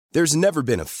There's never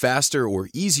been a faster or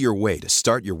easier way to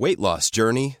start your weight loss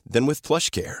journey than with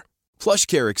PlushCare.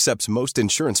 PlushCare accepts most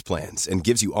insurance plans and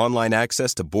gives you online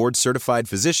access to board-certified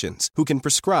physicians who can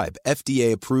prescribe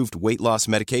FDA-approved weight loss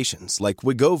medications like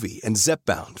Wegovy and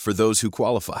Zepbound for those who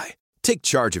qualify. Take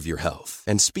charge of your health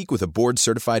and speak with a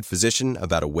board-certified physician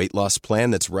about a weight loss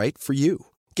plan that's right for you.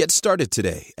 Get started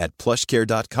today at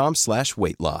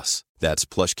plushcare.com/weightloss. That's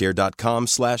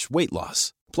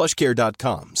plushcare.com/weightloss.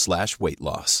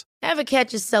 plushcare.com/weightloss. Ever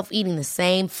catch yourself eating the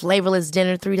same flavorless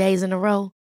dinner 3 days in a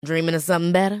row? Dreaming of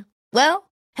something better? Well,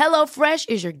 HelloFresh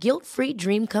is your guilt-free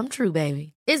dream come true,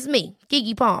 baby. It's me,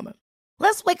 Keke Palmer.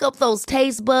 Let's wake up those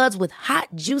taste buds with hot,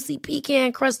 juicy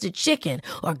pecan-crusted chicken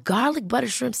or garlic butter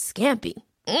shrimp scampi.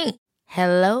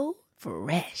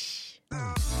 HelloFresh.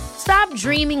 Stop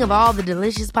dreaming of all the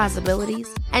delicious possibilities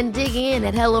and dig in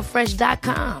at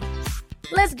HelloFresh.com.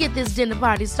 Let's get this dinner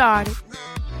party started.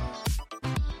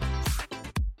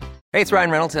 Hey, it's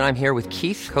Ryan Reynolds, and I'm here with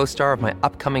Keith, co-star of my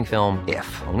upcoming film, If,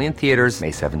 only in theaters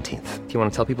May 17th. Do you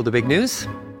want to tell people the big news?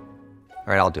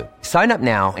 All right, I'll do it. Sign up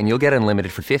now and you'll get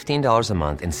unlimited for $15 a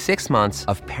month and 6 months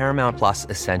of Paramount Plus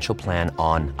Essential Plan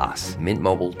on us.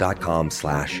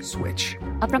 MintMobile.com/switch.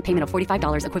 Upfront payment of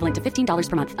 $45 equivalent to $15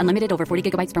 per month. Unlimited over 40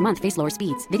 gigabytes per month. Face lower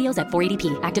speeds. Videos at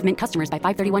 480p. Active Mint customers by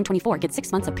 531.24 get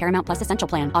 6 months of Paramount Plus Essential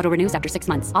Plan. Auto renews after 6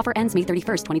 months. Offer ends May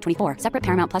 31st, 2024. Separate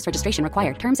Paramount Plus registration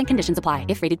required. Terms and conditions apply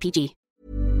if rated PG.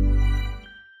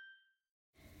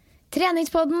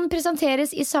 Treningspodden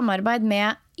presenteres i samarbeid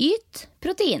med Yt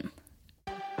Protein.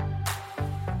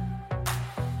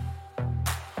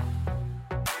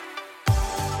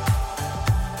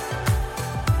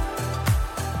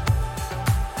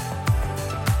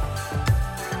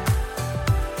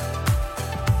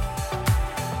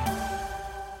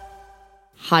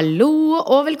 Hallo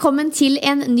og velkommen til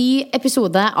en ny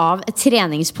episode av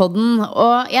Treningspodden.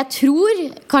 Og jeg tror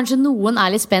kanskje noen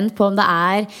litt spent på om det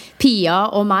Pia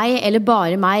og meg, eller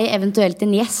bare meg, eventuelt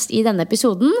en gjest i denne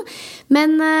episoden.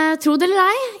 Men tro det eller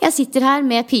ei, jeg sitter her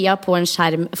med Pia på en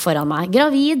skjerm foran meg.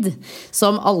 Gravid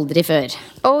som aldri før.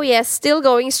 Oh yes, still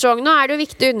going strong. Nå det jo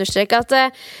viktig å understreke at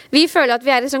vi føler at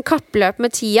vi i sånn kappløp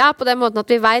med tida, på den måten at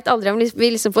vi vet aldri om vi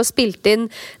liksom får spilt inn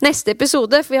neste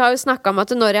episode, for vi har jo snakket om at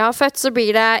når jeg har født, så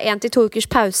blir det 1 til 2 ukers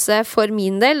pause for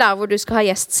min del, da, hvor du skal ha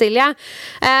gjest, Silje.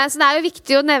 Så det jo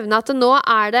viktig å nevne at nå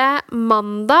det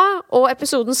mandag, og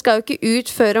episoden skal jo ikke ut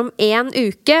før om 1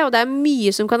 uke, og det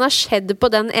mye som kan ha skjedd på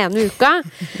den ene uka.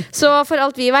 Så for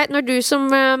alt vi vet, når du som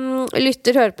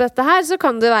lytter hører på dette her, så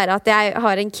kan det være at jeg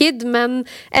har en kid, men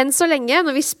enn så lenge,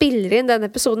 når vi spiller inn denne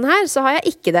episoden her, så har jeg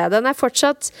ikke det. Den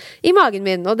fortsatt i magen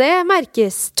min, og det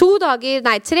merkes 3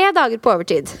 dager på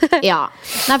overtid. Ja,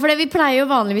 for det vi pleier jo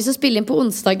vanligvis å spille inn på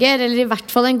onsdager, eller i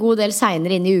hvert fall en god del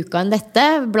senere inn i uka enn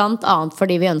dette, blant annet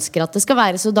fordi vi ønsker at det skal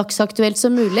være så dagsaktuelt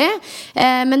som mulig.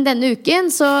 Men denne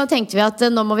uken så tenkte vi at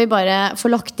nå må vi bare få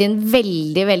lagt inn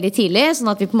veldig, veldig tidlig,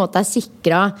 sånn at vi på en måte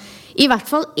sikret i hvert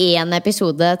fall 1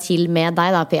 episode til med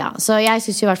deg da, Pia. Så jeg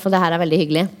synes jo i hvert fall det her veldig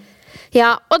hyggelig.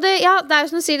 Ja, og det jo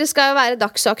som du sier, det skal jo være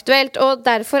dagsaktuelt, og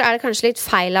derfor det kanskje litt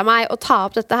feil av meg å ta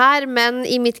opp dette her, men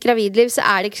i mitt gravidliv så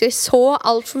det ikke så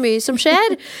alt for mye som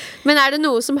skjer. Men det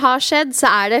noe som har skjedd,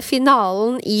 så det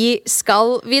finalen i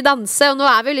Skal vi danse, og nå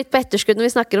vi jo litt på etterskudd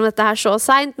når vi snakker om dette her så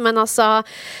sent, men altså,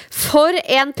 for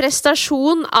en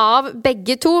prestasjon av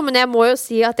begge to, men jeg må jo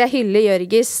si at jeg hyller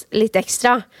Jørgis litt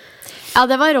ekstra. Ja,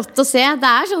 det var rått å se.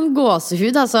 Det sånn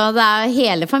gåsehud, altså. Det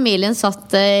hele familien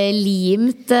satt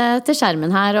limt til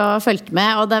skjermen her og følte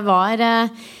med, og det var...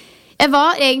 Jeg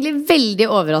var egentlig veldig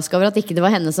overrasket over at ikke det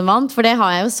var henne som vant, for det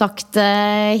har jeg jo sagt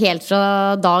helt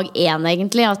fra dag 1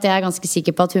 egentlig, at jeg ganske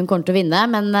sikker på at hun kommer til å vinne,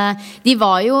 men de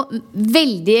var jo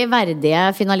veldig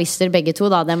verdige finalister begge to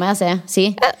da, det må jeg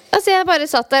si. Altså jeg bare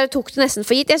satt der og tok det nesten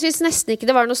for gitt. Jeg synes nesten ikke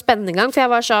det var noe spennende gang, for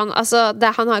jeg var sånn, altså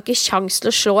han har ikke sjans til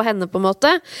å slå henne på en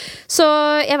måte. Så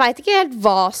jeg vet ikke helt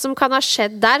hva som kan ha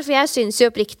skjedd der, for jeg synes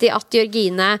jo oppriktig at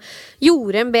Jørgine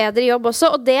gjorde en bedre jobb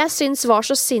også, og det jeg synes var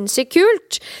så sinnssykt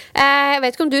kult. Jeg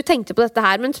vet ikke om du tenkte på dette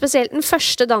her, men spesielt den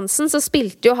første dansen så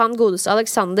spilte jo han godeste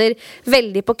Alexander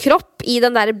veldig på kropp i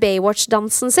den der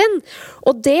Baywatch-dansen sin,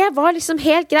 og det var liksom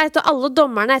helt greit, og alle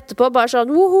dommerne etterpå bare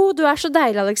sånn, woho, du så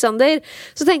deilig, Alexander.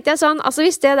 Så tenkte jeg sånn, altså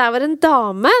hvis det der var en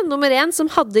dame, nummer 1,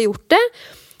 som hadde gjort det,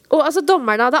 og altså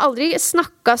dommerne hadde aldri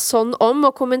snakket sånn om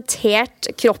og kommentert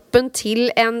kroppen til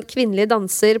en kvinnelig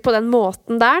danser på den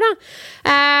måten der da.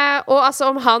 Og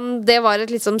altså om det var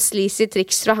et litt sånn sleazy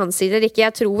triks fra hans side eller ikke,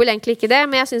 jeg tror vel egentlig ikke det,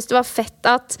 men jeg synes det var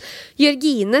fett at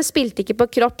Jørgine spilte ikke på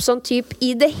kropp sånn typ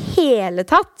i det hele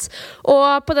tatt.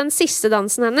 Og på den siste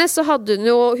dansen hennes så hadde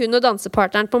hun og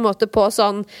dansepartneren på en måte på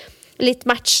sånn litt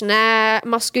matchende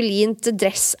maskulint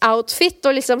dress-outfit,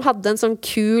 og liksom hadde en sånn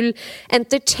kul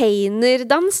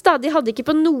entertainer-dans da. De hadde ikke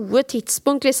på noe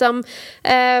tidspunkt liksom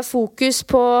fokus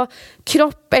på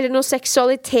kropp eller noe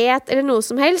seksualitet eller noe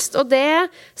som helst, og det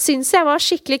synes jeg var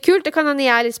skikkelig kult. Det kan hende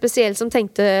jeg litt spesiell som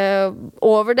tenkte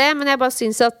over det, men jeg bare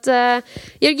synes at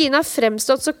Jørgine har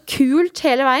fremstått så kult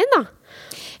hele veien da.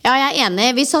 Ja, jeg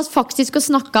enig. Vi satt faktisk og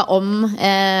snakket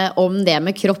om det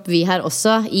med kropp vi her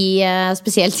også,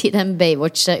 spesielt i den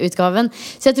Baywatch-utgaven.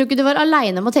 Så jeg tror ikke du var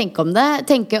alene om å tenke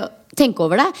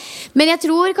over det. Men jeg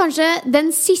tror kanskje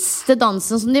den siste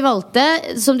dansen som de valgte,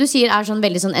 som du sier sånn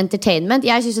veldig sånn entertainment.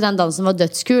 Jeg synes jo den dansen var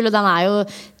dødskul, og den jo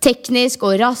teknisk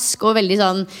og rask og veldig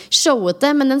sånn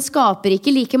showete, men den skaper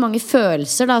ikke like mange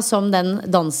følelser da, som den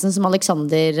dansen som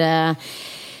Alexander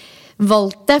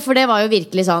valgte, for det var jo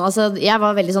virkelig sånn, altså jeg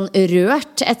var veldig sånn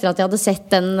rørt etter at jeg hadde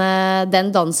sett den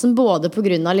dansen, både på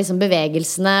grunn av liksom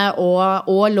bevegelsene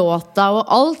og låta og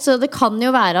alt, så det kan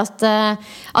jo være at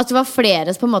det var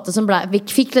flere på en måte som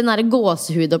fikk den der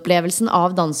gåsehudopplevelsen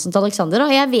av dansen til Alexander,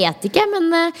 og jeg vet ikke,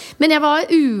 men jeg var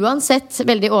uansett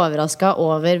veldig overrasket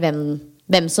over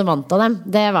hvem som vant av dem,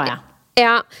 det var jeg.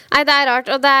 Ja, nei, det rart,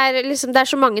 og det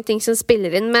så mange ting som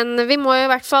spiller inn, men vi må jo i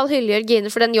hvert fall hylle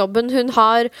Jørgine for den jobben hun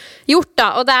har gjort da,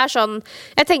 og det sånn,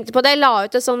 jeg tenkte på det, jeg la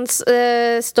ut en sånn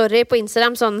story på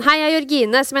Instagram, sånn, hei, jeg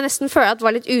Jørgine, som jeg nesten føler at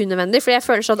var litt unødvendig, fordi jeg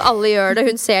føler sånn at alle gjør det,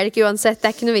 hun ser det ikke uansett,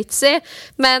 det ikke noe vits i,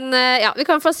 men ja, vi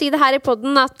kan få si det her i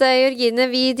podden, at Jørgine,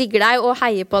 vi digger deg og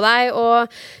heier på deg, og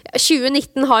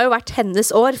 2019 har jo vært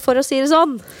hennes år, for å si det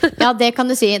sånn. Ja, det kan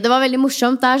du si, det var veldig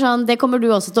morsomt, sånn, det kommer du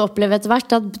også til å oppleve etter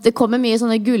hvert, at det kommer mye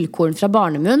sånne gullkorn fra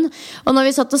barnemunn. Og når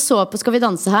vi satt og så på Skal vi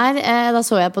danse her, da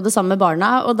så jeg på det samme med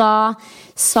barna, og da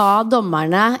sa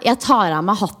dommerne, jeg tar av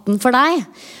meg hatten for deg.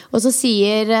 Og så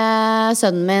sier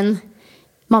sønnen min,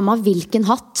 mamma, hvilken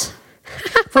hatt?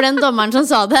 For den dommeren som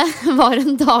sa det var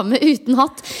en dame uten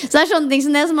hatt. Så det sånne ting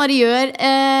som det som bare gjør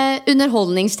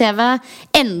underholdnings-TV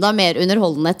enda mer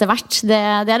underholdende etter hvert. Det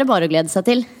det bare å glede seg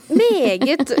til.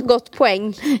 Meget godt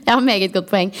poeng. Ja, meget godt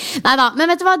poeng. Neida,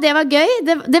 men vet du hva, det var gøy.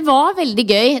 Det var veldig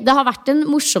gøy. Det har vært en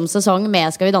morsom sesong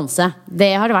med Skal vi danse.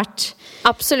 Det har det vært.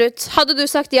 Absolutt. Hadde du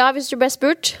sagt ja hvis du ble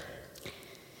spurt?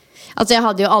 Altså jeg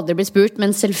hadde jo aldri blitt spurt,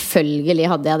 men selvfølgelig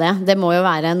hadde jeg det. Det må jo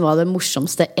være noe av det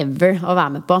morsomste ever å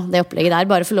være med på. Det opplegget der,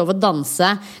 bare få lov å danse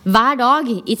hver dag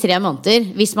i 3 måneder,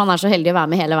 hvis man så heldig å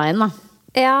være med hele veien da.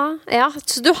 Ja,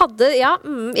 så du hadde, ja,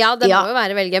 det må jo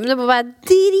være veldig gøy, men det må være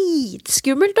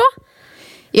dritskummelt da.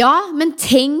 Ja, men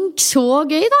tenk så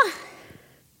gøy da.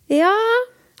 Ja.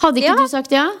 Hadde ikke du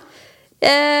sagt ja?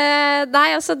 Nei,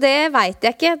 altså det vet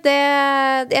jeg ikke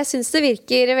jeg synes det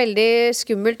virker veldig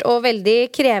skummelt og veldig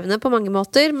krevende på mange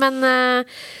måter, men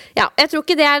ja, jeg tror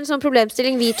ikke det en sånn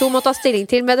problemstilling vi to må ta stilling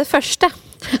til med det første.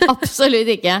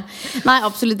 Absolutt ikke. Nei,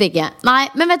 absolutt ikke. Nei,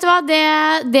 men vet du hva,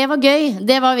 det var gøy.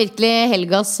 Det var virkelig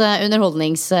helgas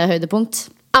underholdningshøydepunkt.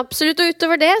 Absolutt, og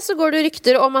utover det så går det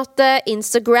rykter om at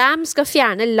Instagram skal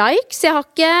fjerne likes. Jeg har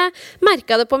ikke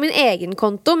merket det på min egen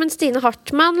konto, men Stine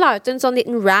Hartmann la ut en sånn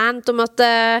liten rant om at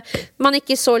man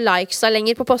ikke så likesa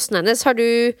lenger på posten hennes.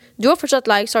 Du har fortsatt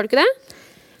likes, har du ikke det?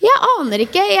 Jeg aner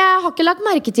ikke, jeg har ikke lagt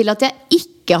merke til at jeg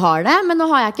ikke har det. Men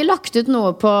nå har jeg ikke lagt ut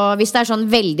noe på, hvis det sånn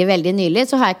veldig, veldig nylig,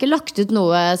 så har jeg ikke lagt ut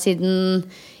noe siden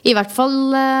i hvert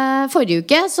fall forrige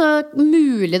uke. Så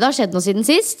mulig det har skjedd noe siden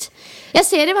sist. Jeg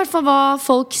ser i hvert fall hva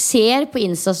folk ser på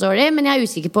Instastory, men jeg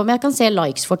usikker på om jeg kan se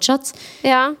likes fortsatt.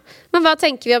 Ja, men hva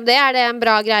tenker vi om det? Det en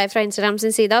bra greie fra Instagram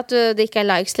sin side at det ikke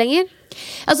likes lenger?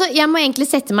 Altså, jeg må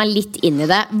egentlig sette meg litt inn i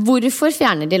det. Hvorfor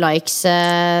fjerner de likes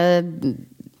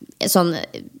sånn?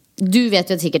 Du vet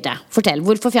jo sikkert det. Fortell,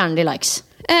 hvorfor fjerner de likes?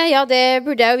 Ja, det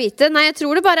burde jeg jo vite. Nei, jeg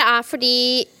tror det bare fordi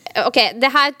ok, det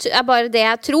her bare det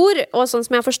jeg tror, og sånn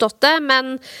som jeg har forstått det,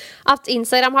 men at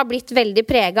Instagram har blitt veldig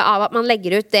preget av at man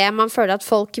legger ut det man føler at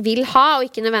folk vil ha, og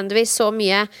ikke nødvendigvis så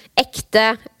mye ekte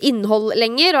innhold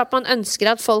lenger, og at man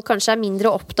ønsker at folk kanskje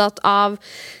mindre opptatt av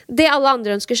det alle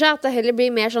andre ønsker seg, at det heller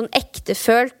blir mer sånn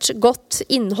ektefølt godt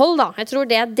innhold da. Jeg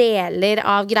tror det deler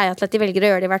av greia til at de velger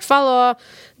å gjøre det i hvert fall,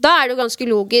 og da det jo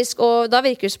ganske logisk, og da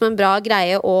virker det som en bra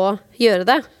greie å gjøre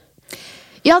det.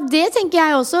 Ja, det tenker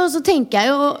jeg også. Så tenker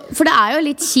jeg jo, for det jo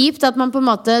litt kjipt at man på en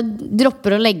måte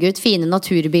dropper å legge ut fine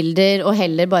naturbilder og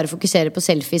heller bare fokuserer på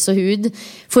selfies og hud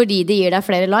fordi de gir deg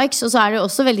flere likes. Og så det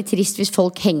også veldig trist hvis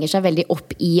folk henger seg veldig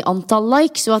opp i antall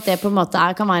likes, og at det på en måte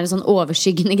kan være en sånn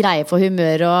overskyggende greie for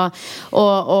humør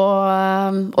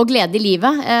og glede i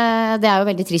livet. Det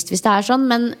jo veldig trist hvis det sånn,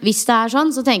 men hvis det sånn,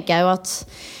 så tenker jeg jo at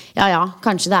ja,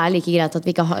 kanskje det like greit at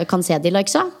vi ikke kan se de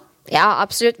likesa. Ja,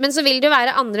 absolutt. Men så vil det jo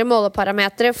være andre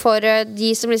måleparametere for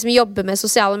de som liksom jobber med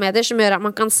sosiale medier, som gjør at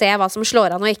man kan se hva som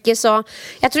slår an og ikke. Så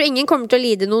jeg tror ingen kommer til å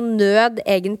lide noen nød,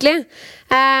 egentlig.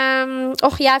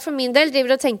 Jeg for min del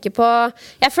driver og tenker på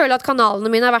Jeg føler at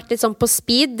kanalene mine har vært litt sånn på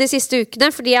speed de siste ukene,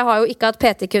 fordi jeg har jo ikke hatt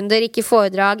PT-kunder, ikke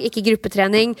foredrag, ikke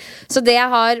gruppetrening. Så det jeg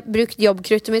har brukt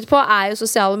jobbkruttet mitt på, er jo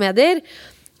sosiale medier.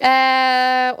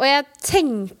 Og jeg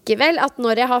tenker vel at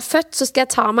når jeg har født, så skal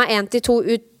jeg ta meg 1 til 2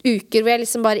 uker hvor jeg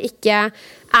liksom bare ikke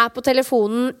er på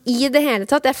telefonen i det hele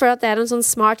tatt. Jeg føler at det er en sånn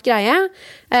smart greie.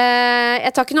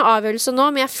 Jeg tar ikke noe avgjørelse nå,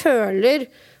 men jeg føler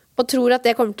og tror at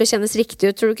det kommer til å kjennes riktig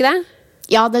ut. Tror du ikke det?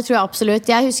 Ja, det tror jeg absolutt.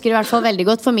 Jeg husker i hvert fall veldig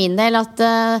godt for min del at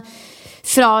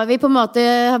fra vi på en måte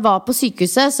var på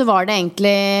sykehuset, så var det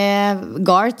egentlig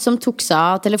Gart som tok seg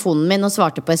av telefonen min og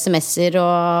svarte på sms'er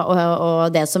og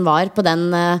det som var på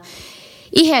den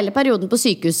i hele perioden på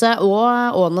sykehuset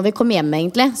og når vi kom hjem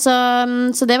egentlig.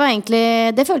 Så det var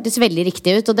egentlig, det føltes veldig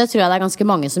riktig ut, og det tror jeg det er ganske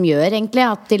mange som gjør egentlig,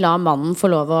 at de lar mannen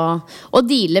få lov å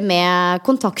deale med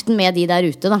kontakten med de der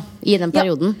ute da, i den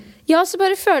perioden. Ja, så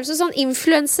bare følelse sånn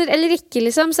influencer eller ikke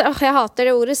liksom, så, jeg hater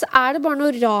det ordet, så er det bare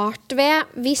noe rart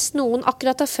ved hvis noen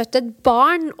akkurat har født et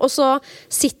barn, og så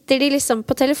sitter de liksom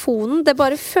på telefonen. Det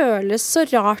bare føles så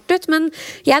rart ut, men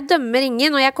jeg dømmer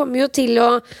ingen, og jeg kommer jo til å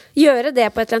gjøre det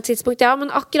på et eller annet tidspunkt, ja,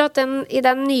 men akkurat i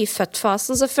den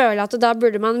nyfødtfasen så føler jeg at da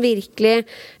burde man virkelig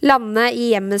lande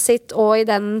i hjemmet sitt og i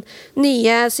den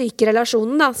nye syke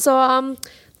relasjonen da, så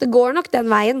det går nok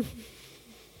den veien.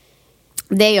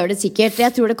 Det gjør det sikkert.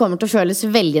 Jeg tror det kommer til å føles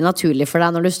veldig naturlig for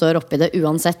deg når du står oppe i det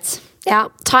uansett. Ja,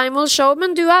 time will show.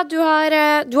 Men du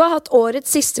har hatt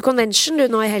årets siste convention du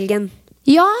nå i helgen.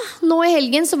 Ja, nå i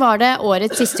helgen så var det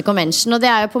årets siste convention, og det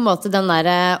er jo på en måte den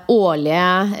der årlige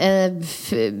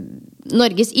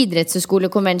Norges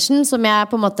idrettshøyskole-convention som jeg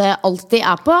på en måte alltid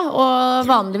er på. Og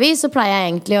vanligvis så pleier jeg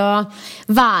egentlig å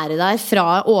være der fra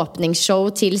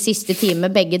åpningsshow til siste time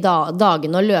begge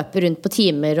dagene og løpe rundt på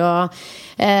timer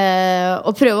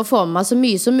og prøve å få med meg så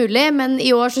mye som mulig. Men i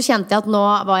år så kjente jeg at nå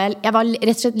var jeg var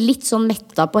rett og slett litt sånn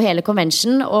metta på hele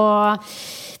convention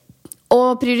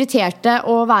og prioriterte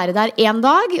å være der 1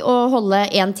 dag og holde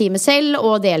 1 time selv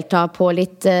og delta på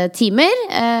litt timer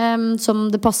som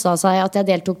det passet seg at jeg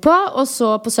deltok på. Og så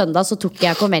på søndag så tok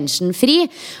jeg convention fri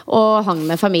og hang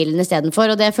med familien i stedet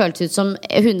for. Og det føltes ut som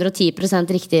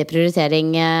 110% riktig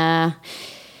prioritering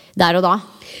der og da.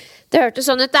 Det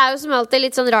hørtes sånn ut. Det er jo som alltid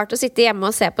litt sånn rart å sitte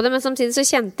hjemme og se på det, men samtidig så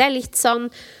kjente jeg litt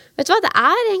sånn, vet du hva, det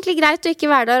er egentlig greit å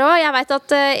ikke være der også. Jeg vet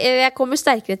at jeg kommer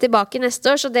sterkere tilbake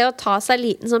neste år, så det å ta seg en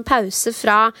liten sånn pause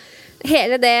fra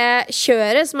hele det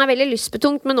kjøret som er veldig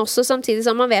lystbetungt, men også samtidig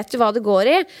som man vet jo hva det går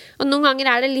i. Og noen ganger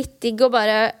er det litt digg å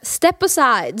bare step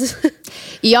aside.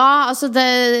 Ja, altså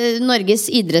Norges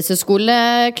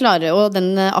idrettshøyskole klarer, og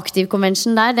den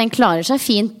aktiv-convention der, den klarer seg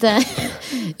fint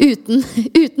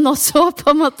uten oss også, på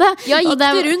en måte. Ja, gikk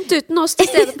det rundt uten oss til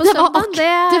stedet på søndag?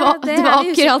 Det var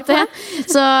akkurat det.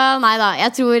 Så nei da,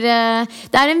 jeg tror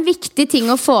det er en viktig ting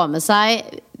å få med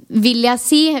seg, vil jeg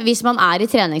si, hvis man er i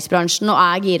treningsbransjen og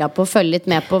er gira på å følge litt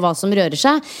med på hva som rører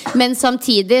seg. Men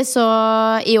samtidig så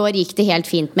i år gikk det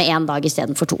helt fint med 1 dag i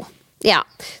stedet for 2. Ja,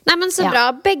 nei, men så bra.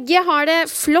 Begge har det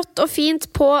flott og fint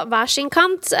på hver sin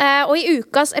kant. Og i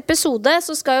ukas episode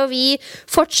så skal jo vi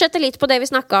fortsette litt på det vi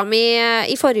snakket om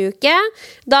i forrige uke.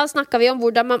 Da snakket vi om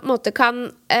hvordan man på en måte kan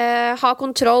ha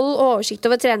kontroll og oversikt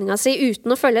over treninga si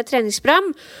uten å følge et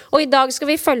treningsprogram. Og i dag skal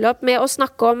vi følge opp med å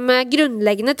snakke om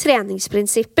grunnleggende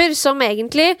treningsprinsipper som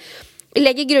egentlig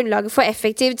legger grunnlaget for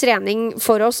effektiv trening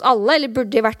for oss alle, eller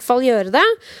burde i hvert fall gjøre det.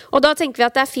 Og da tenker vi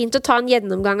at det er fint å ta en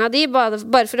gjennomgang av de,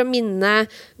 bare for å minne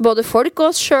både folk og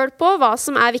oss selv på hva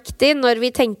som er viktig når vi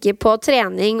tenker på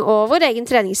trening og vår egen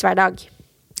treningshverdag.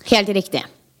 Helt riktig.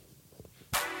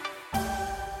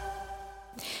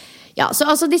 Ja, så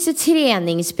altså disse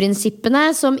treningsprinsippene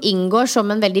som inngår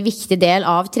som en veldig viktig del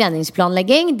av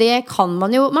treningsplanlegging, det kan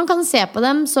man kan se på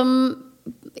dem som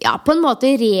på en måte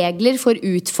regler for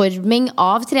utforming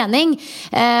av trening.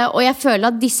 Og jeg føler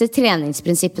at disse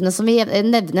treningsprinsippene som vi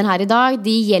nevner her i dag,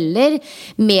 de gjelder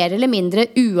mer eller mindre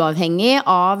uavhengig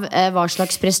av hva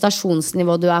slags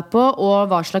prestasjonsnivå du er på og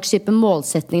hva slags type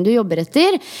målsetning du jobber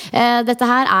etter.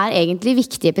 Dette her er egentlig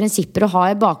viktige prinsipper å ha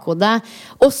i bakhodet,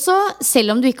 også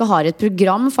selv om du ikke har et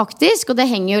program faktisk, og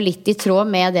det henger jo litt i tråd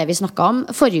med det vi snakket om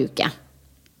forrige uke.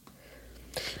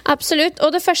 Absolutt,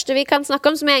 og det første vi kan snakke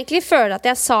om, som jeg egentlig føler at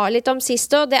jeg sa litt om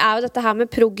sist, og det jo dette her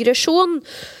med progresjon.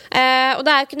 Og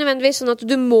det jo ikke nødvendigvis sånn at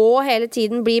du må hele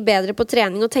tiden bli bedre på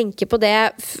trening og tenke på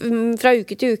det fra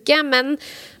uke til uke, men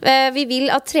vi vil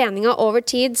at treninga over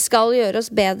tid skal gjøre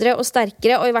oss bedre og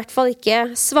sterkere, og i hvert fall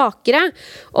ikke svakere.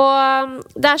 Og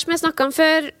det som jeg snakket om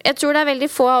før, jeg tror det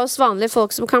veldig få av oss vanlige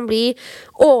folk som kan bli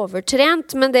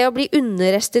overtrent, men det å bli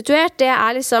underrestituert, det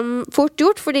liksom fort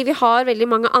gjort, fordi vi har veldig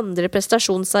mange andre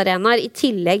prestasjonsarenaer i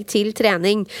tillegg til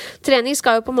trening. Trening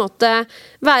skal jo på en måte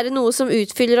være noe som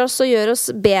utfyller oss og gjør oss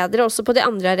bedre også på de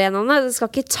andre arenaene. Det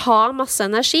skal ikke ta masse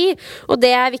energi, og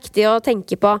det viktig å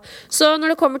tenke på. Så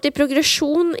når det kommer til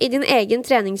progresjon i din egen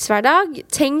treningshverdag,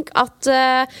 tenk at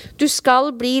du skal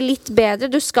bli litt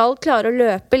bedre, du skal klare å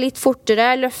løpe litt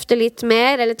fortere, løfte litt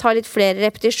mer, eller ta litt flere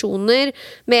repetisjoner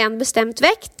med en bestemt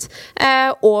vekt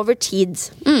over tid.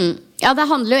 Ja, det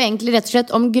handler jo egentlig rett og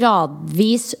slett om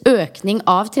gradvis økning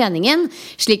av treningen,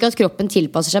 slik at kroppen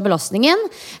tilpasser seg belastningen.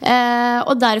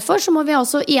 Og derfor så må vi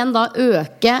altså igjen da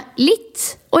øke litt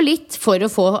og litt for å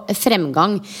få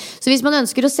fremgang. Så hvis man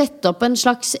ønsker å sette opp en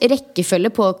slags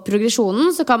rekkefølge på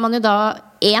progresjonen, så kan man jo da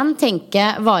 1 tenke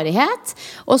varighet,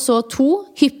 og så 2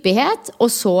 hyppighet, og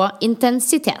så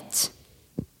intensitet.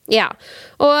 Ja,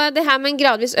 og det her med en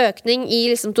gradvis økning i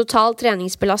liksom total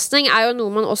treningsbelastning jo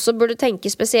noe man også burde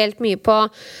tenke spesielt mye på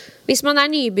hvis man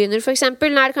nybegynner for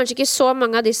eksempel. Nå det kanskje ikke så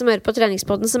mange av de som hører på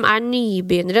treningspodden som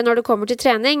nybegynnere når det kommer til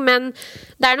trening, men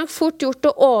det nok fort gjort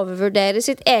å overvurdere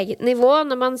sitt eget nivå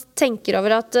når man tenker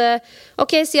over at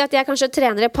ok, si at jeg kanskje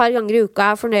trener et par ganger i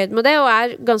uka, fornøyd med det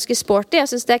og ganske sporty,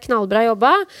 jeg synes det knallbra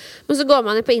jobba, men så går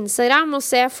man på Instagram og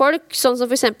ser folk, sånn som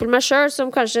for eksempel meg selv,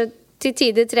 som kanskje til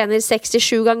tider trener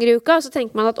 67 ganger i uka, og så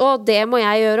tenker man at det må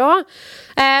jeg gjøre også.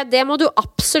 Det må du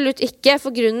absolutt ikke,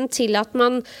 for grunnen til at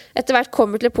man etter hvert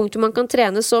kommer til et punkt hvor man kan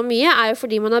trene så mye, jo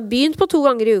fordi man har begynt på 2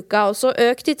 ganger i uka, og så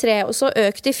økt til 3, og så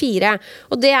økt til 4.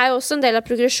 Og det jo også en del av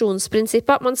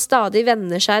progresjonsprinsippet, at man stadig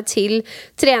venner seg til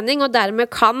trening, og dermed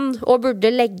kan og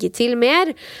burde legge til mer.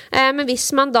 Men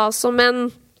hvis man da som en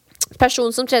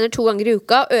person som trener 2 ganger i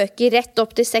uka øker rett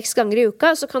opp til 6 ganger i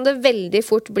uka, så kan det veldig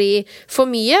fort bli for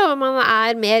mye, og man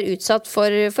mer utsatt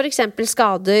for eksempel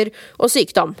skader og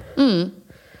sykdom.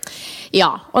 Ja,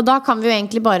 og da kan vi jo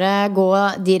egentlig bare gå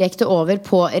direkte over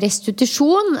på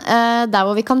restitusjon, der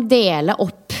hvor vi kan dele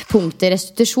opp punkter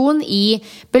restitusjon i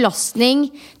belastning,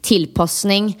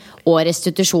 tilpassning og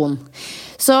restitusjon.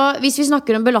 Så hvis vi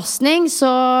snakker om belastning,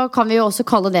 så kan vi jo også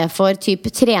kalle det for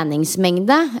type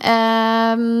treningsmengde.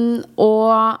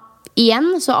 Og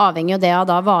igjen så avhenger jo det av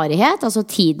da varighet, altså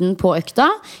tiden på økta,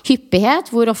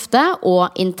 hyppighet, hvor ofte,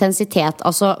 og intensitet,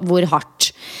 altså hvor hardt.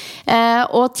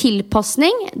 Og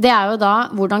tilpassning, det jo da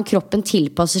hvordan kroppen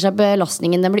tilpasser seg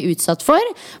belastningen den blir utsatt for,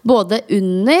 både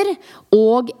under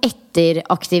og etter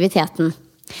aktiviteten.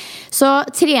 Så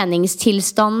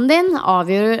treningstilstanden din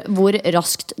avgjør hvor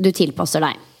raskt du tilpasser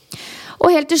deg.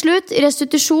 Og helt til slutt,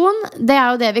 restitusjon, det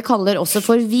jo det vi kaller også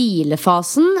for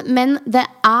hvilefasen, men det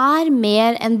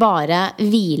mer enn bare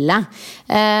hvile.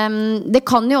 Det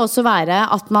kan jo også være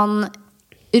at man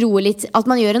roer litt, at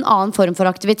man gjør en annen form for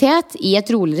aktivitet i et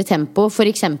roligere tempo, for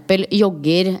eksempel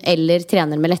jogger eller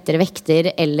trener med lettere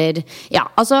vekter, eller ja,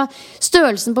 altså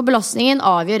størrelsen på belastningen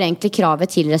avgjør egentlig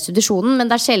kravet til restitusjonen, men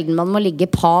det sjelden man må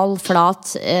ligge pal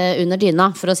flat under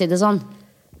dyna, for å si det sånn.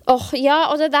 Ja,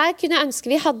 og det der kunne jeg ønske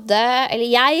vi hadde, eller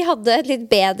jeg hadde et litt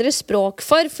bedre språk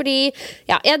for, fordi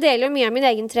ja, jeg deler jo mye av min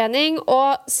egen trening,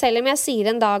 og selv om jeg sier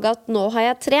en dag at nå har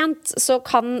jeg trent, så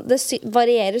kan det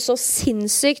variere så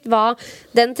sinnssykt hva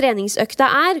den treningsøkta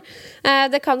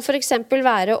Det kan for eksempel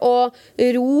være å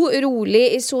ro rolig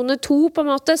i zone 2 på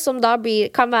en måte, som da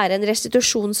kan være en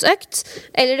restitusjonsøkt,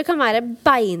 eller det kan være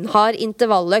beinhard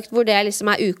intervalløkt, hvor det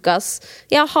liksom ukas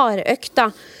harde økt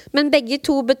da. Men begge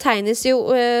to betegnes jo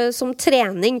som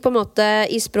trening på en måte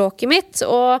i språket mitt,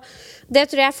 og det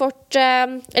tror jeg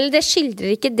eller det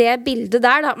skildrer ikke det bildet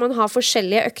der da, man har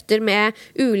forskjellige økter med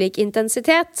ulik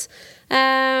intensitet.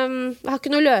 Jeg har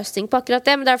ikke noen løsning på akkurat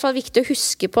det, men det i hvert fall viktig å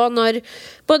huske på når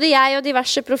både jeg og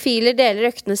diverse profiler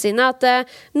deler øktene sine, at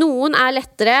noen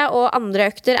lettere og andre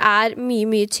økter mye,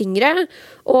 mye tyngre,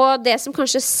 og det som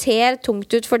kanskje ser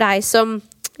tungt ut for deg som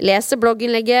leser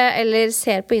blogginnlegget eller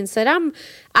ser på Instagram,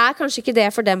 kanskje ikke det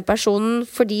for den personen,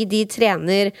 fordi de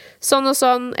trener sånn og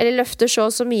sånn, eller løfter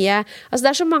så mye. Altså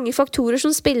det så mange faktorer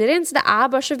som spiller inn, så det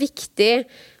bare så viktig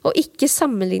å ikke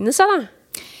sammenligne seg da.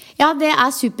 Ja, det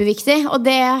superviktig, og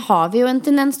det har vi jo en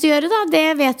tendens til å gjøre da, det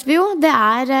vet vi jo. Det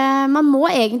man må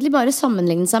egentlig bare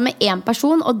sammenligne seg med en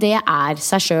person, og det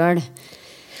seg selv.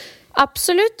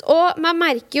 Absolutt, og man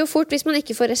merker jo fort hvis man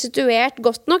ikke får restituert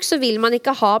godt nok, så vil man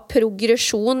ikke ha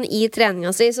progresjon i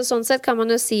treninga si. Så sånn sett kan man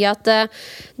jo si at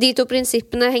de to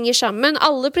prinsippene henger sammen.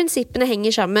 Alle prinsippene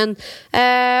henger sammen.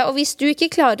 Og hvis du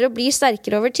ikke klarer å bli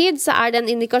sterkere over tid, så er det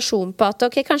en indikasjon på at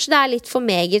ok, kanskje det er litt for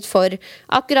meget for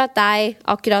akkurat deg,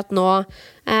 akkurat nå.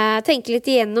 Tenke litt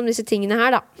igjennom disse tingene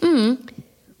her da.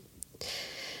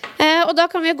 Og da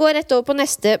kan vi gå rett over på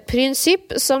neste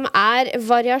prinsipp, som er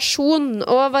variasjon.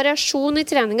 Og variasjon i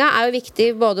treninga er jo viktig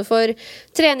både for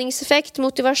treningseffekt,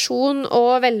 motivasjon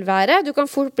og velvære. Du kan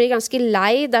fort bli ganske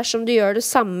lei dersom du gjør det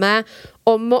samme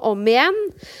om og om igjen.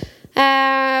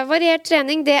 Variert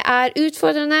trening det er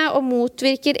utfordrende og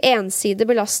motvirker ensidig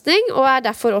belastning og er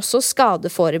derfor også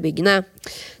skadeforebyggende.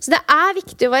 Så det er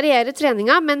viktig å variere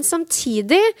treninga, men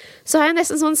samtidig så har jeg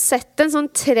nesten sett en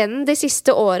sånn trend de siste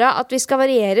årene at vi skal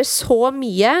variere så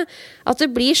mye, at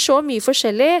det blir så mye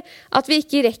forskjellig at vi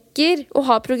ikke rekker å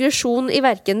ha progresjon i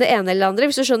hverken det ene eller det andre,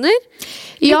 hvis du skjønner?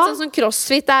 Litt sånn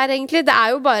crossfit er egentlig, det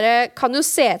er jo bare, kan jo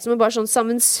se ut som bare sånn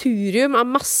sammensurium av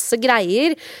masse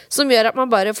greier som gjør at man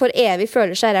bare for evig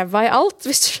føler seg ræva i alt,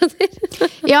 hvis du skjønner?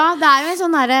 Ja, det er jo en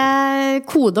sånn der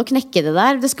kode å knekke det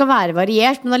der. Det skal være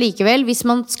variert, men allikevel, hvis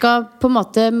man skal på en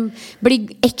måte bli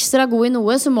ekstra god i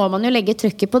noe, så må man jo legge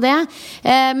trykket på det.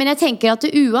 Men jeg tenker at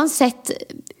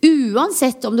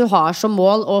uansett om du har som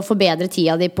mål å forbedre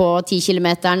tida di på 10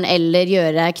 kilometeren eller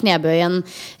gjøre knebøyen,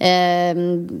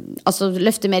 altså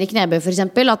løfte mer i knebøy for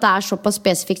eksempel, at det er såpass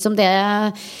spesifikt som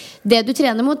det du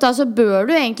trener mot, da, så bør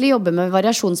du egentlig jobbe med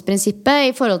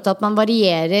variasjonsprinsippet i forhold til at man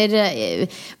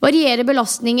varierer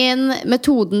belastningen,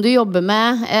 metoden du jobber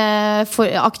med, for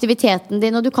aktiviteten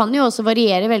din, og du kan jo også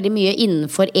variere veldig mye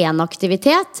innenfor en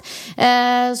aktivitet.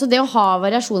 Så det å ha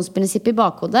variasjonsprinsippet i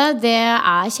bakhodet, det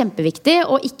er kjempeviktig,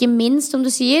 og ikke minst, som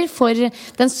du sier, for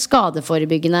den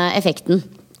skadeforebyggende effekten.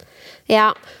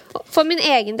 Ja, for min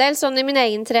egen del, sånn i min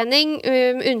egen trening,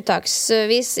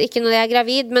 unntaksvis ikke når jeg er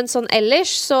gravid, men sånn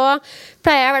ellers, så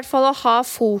pleier jeg i hvert fall å ha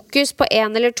fokus på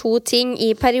en eller to ting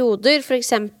i perioder. For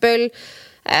eksempel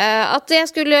at jeg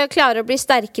skulle klare å bli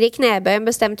sterkere i knebøy en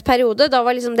bestemt periode. Da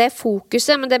var liksom det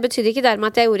fokuset, men det betydde ikke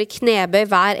dermed at jeg gjorde knebøy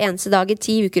hver eneste dag i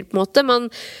 10 uker på en måte. Man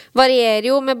varierer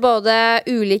jo med både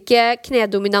ulike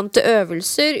knedominante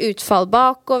øvelser, utfall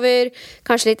bakover,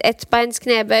 kanskje litt ettbeins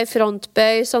knebøy,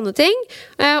 frontbøy, sånne ting.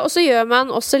 Og så gjør man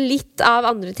også litt av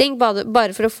andre ting,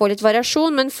 bare for å få litt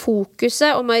variasjon, men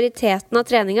fokuset og majoriteten av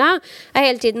treninga er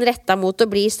hele tiden rettet mot å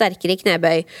bli sterkere i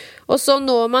knebøy. Og så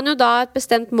når man jo da et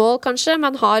bestemt mål kanskje,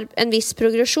 man har en viss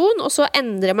progresjon, og så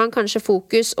endrer man kanskje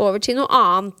fokus over til noe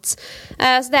annet.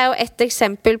 Så det er jo et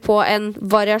eksempel på en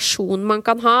variasjon man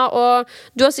kan ha, og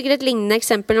du har sikkert et lignende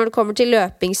eksempel når det kommer til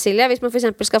løping, Silje. Hvis man for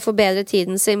eksempel skal forbedre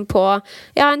tiden sin på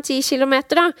en 10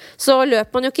 kilometer da, så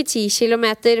løper man jo ikke 10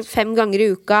 kilometer 5 ganger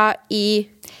i uka i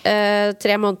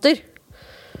 3 måneder.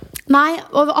 Nei,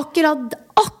 og akkurat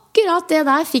det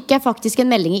der fikk jeg faktisk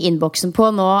en melding i innboksen på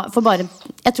nå for bare,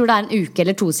 jeg tror det er en uke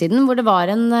eller 2 siden, hvor det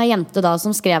var en jente da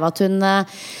som skrev at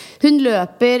hun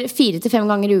løper 4 til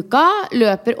 5 ganger i uka,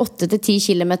 løper 8 til 10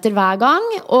 kilometer hver gang,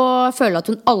 og føler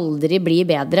at hun aldri blir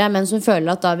bedre, mens hun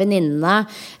føler at da venninnene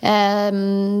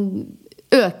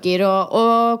øker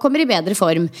og kommer i bedre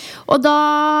form. Og da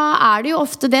er det jo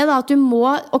ofte det da, at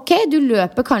du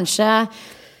løper kanskje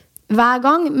hver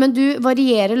gang, men du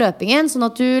varierer løpingen sånn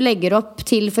at du legger opp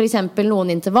til for eksempel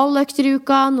noen intervalløkter i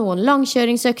uka, noen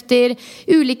langkjøringsøkter,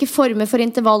 ulike former for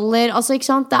intervaller, altså ikke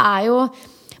sant, det er jo,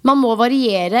 man må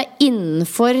variere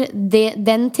innenfor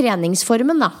den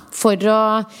treningsformen da, for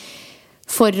å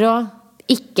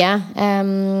ikke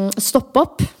stoppe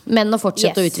opp, men å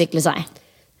fortsette å utvikle seg.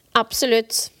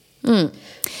 Absolutt.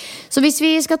 Så hvis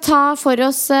vi skal ta for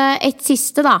oss et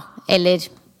siste da, eller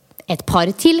et par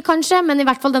til kanskje, men i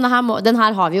hvert fall den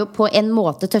her har vi jo på en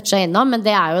måte touchet innom, men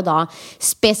det er jo da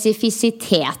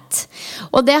spesifisitet.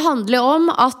 Og det handler om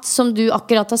at, som du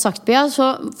akkurat har sagt, Bia,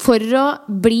 så for å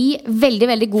bli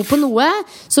veldig, veldig god på noe,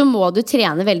 så må du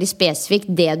trene veldig spesifikt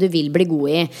det du vil bli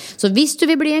god i. Så hvis du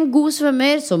vil bli en god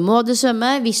svømmer, så må du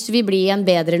svømme. Hvis du vil bli en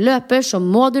bedre løper, så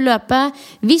må du løpe.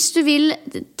 Hvis du vil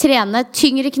trene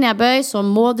tyngre knebøy, så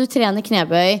må du trene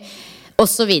knebøy, og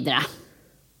så videre.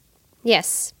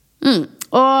 Yes.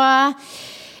 Og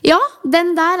ja,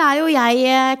 den der er jo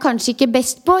jeg kanskje ikke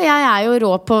best på. Jeg er jo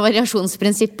rå på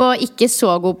variasjonsprinsippet og ikke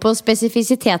så god på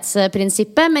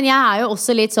spesifisitetsprinsippet, men jeg er jo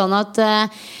også litt sånn at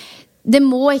det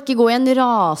må ikke gå i en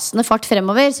rasende fart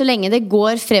fremover. Så lenge det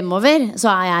går fremover, så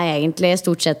er jeg egentlig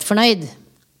stort sett fornøyd.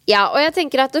 Ja, og jeg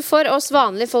tenker at for oss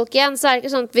vanlige folk igjen, så det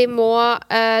ikke sånn at vi må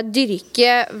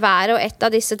dyrke hver og ett av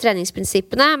disse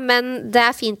treningsprinsippene, men det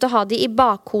fint å ha de i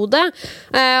bakhodet.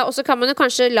 Og så kan man jo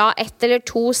kanskje la ett eller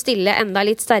to stille enda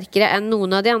litt sterkere enn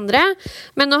noen av de andre.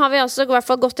 Men nå har vi altså i hvert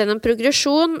fall gått gjennom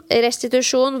progresjon,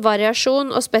 restitusjon,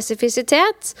 variasjon og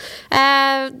spesifisitet.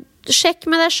 Sjekk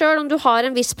med deg selv om du har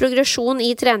en viss progresjon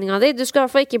i treninga di. Du skal i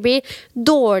hvert fall ikke bli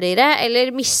dårligere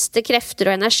eller miste krefter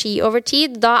og energi over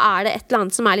tid. Da det et eller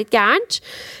annet som litt gærent.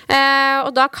 Og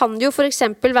da kan det jo for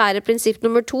eksempel være prinsipp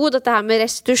nummer 2, dette her med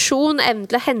restitusjon, evnen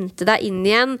til å hente deg inn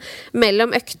igjen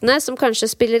mellom øktene som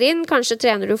kanskje spiller inn. Kanskje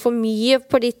trener du for mye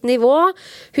på ditt nivå.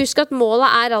 Husk at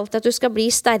målet alltid at du skal bli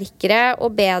sterkere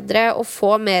og bedre og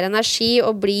få mer energi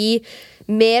og bli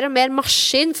mer og mer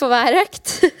maskin for hver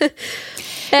økt.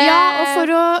 Ja,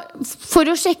 og for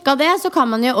å sjekke det, så kan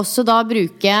man jo også da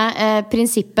bruke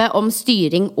prinsippet om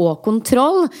styring og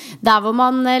kontroll, der hvor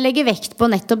man legger vekt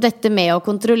på nettopp dette med å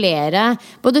kontrollere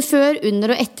både før,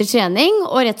 under og etter trening,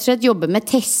 og rett og slett jobbe med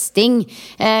testing,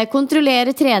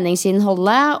 kontrollere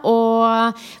treningsinnholdet,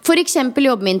 og for eksempel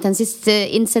jobbe med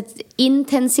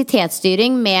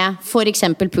intensitetsstyring med for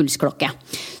eksempel pulsklokke.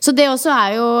 Så det også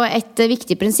jo et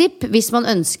viktig prinsipp hvis man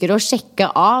ønsker å sjekke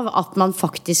av at man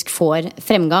faktisk får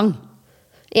fremgang.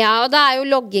 Ja, og da jo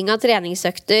logging av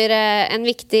treningsøkter en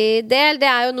viktig del. Det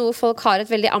jo noe folk har et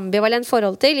veldig ambivalent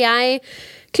forhold til. Jeg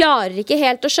klarer ikke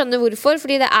helt å skjønne hvorfor,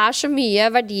 fordi det så mye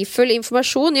verdifull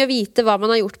informasjon i å vite hva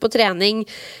man har gjort på trening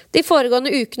de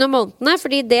foregående ukene og månedene,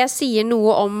 fordi det sier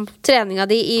noe om treninga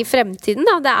di i fremtiden.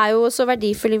 Da. Det jo så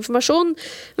verdifull informasjon.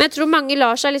 Men jeg tror mange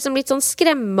lar seg liksom litt sånn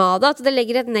skremme av det, at det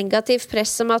legger et negativt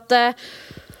press om at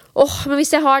men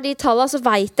hvis jeg har de tallene, så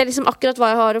vet jeg liksom akkurat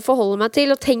hva jeg har å forholde meg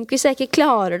til. Og tenk hvis jeg ikke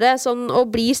klarer det sånn, å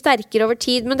bli sterkere over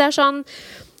tid. Men det sånn,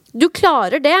 du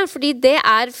klarer det, fordi det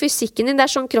fysikken din, det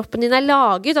sånn kroppen din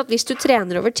laget, at hvis du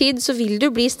trener over tid, så vil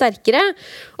du bli sterkere.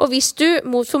 Og hvis du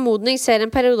mot formodning ser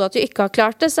en periode at du ikke har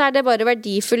klart det, så det bare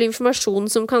verdifull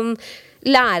informasjon som kan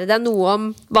lære deg noe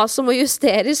om hva som må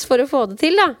justeres for å få det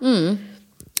til, da.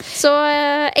 Så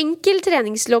enkel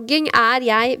treningslogging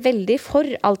jeg veldig for,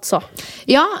 altså.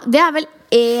 Ja, det vel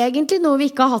egentlig noe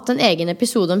vi ikke har hatt en egen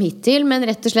episode om hittil, men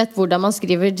rett og slett hvordan man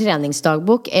skriver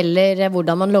treningsdagbok, eller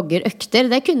hvordan man logger økter.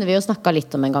 Det kunne vi jo snakket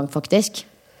litt om en gang, faktisk.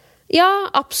 Ja,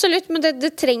 absolutt, men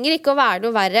det trenger ikke å være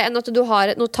noe verre enn at du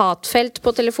har et notatfelt på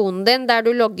telefonen din, der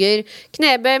du logger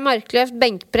knebøy, markløft,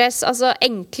 benkpress, altså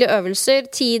enkle øvelser,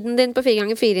 tiden din på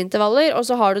 4x4 intervaller, og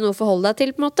så har du noe å forholde deg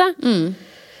til, på en måte.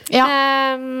 Ja.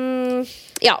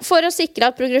 Ja, for å sikre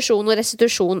at progresjon og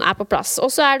restitusjon på plass.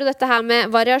 Og så det dette her med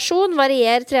variasjon,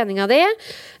 varier treninga di.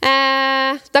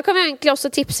 Da kan vi egentlig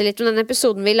også tipse litt om den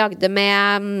episoden vi lagde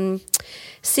med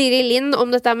Siri Lind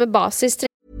om dette med basistrening.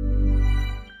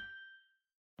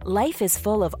 Life is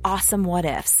full of awesome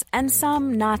what-ifs, and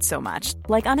some not so much,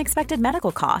 like unexpected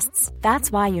medical costs.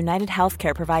 That's why United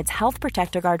Healthcare provides Health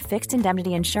Protector Guard fixed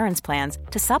indemnity insurance plans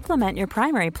to supplement your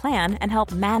primary plan and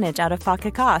help manage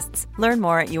out-of-pocket costs. Learn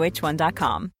more at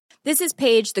uh1.com. This is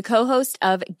Paige, the co-host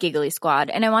of Giggly Squad,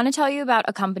 and I want to tell you about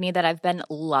a company that I've been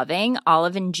loving,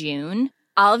 Olive & June.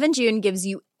 Olive & June gives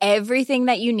you everything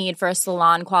that you need for a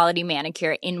salon-quality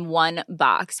manicure in one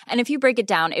box. And if you break it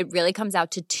down, it really comes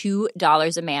out to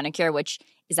 $2 a manicure, which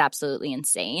is absolutely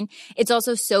insane. It's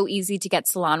also so easy to get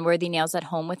salon-worthy nails at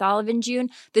home with Olive & June.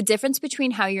 The difference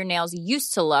between how your nails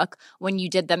used to look when you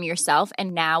did them yourself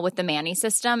and now with the Mani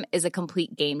system is a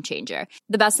complete game changer.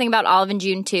 The best thing about Olive &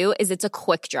 June, too, is it's a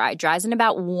quick dry. Dries in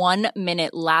about 1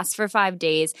 minute, lasts for 5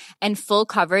 days, and full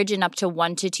coverage in up to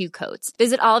 1 to 2 coats.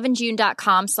 Visit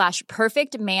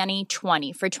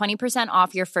oliveandjune.com/perfectmani20 for 20%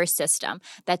 off your first system.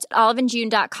 That's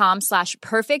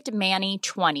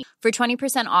oliveandjune.com/perfectmani20 for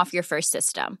 20% off your first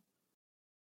system.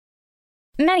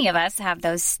 Many of us have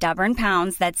those stubborn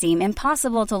pounds that seem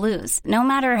impossible to lose, no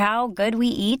matter how good we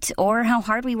eat or how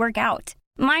hard we work out.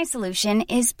 My solution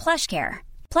is PlushCare.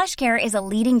 PlushCare is a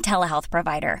leading telehealth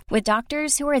provider with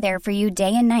doctors who are there for you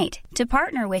day and night to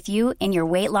partner with you in your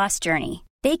weight loss journey.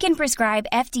 They can prescribe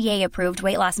FDA-approved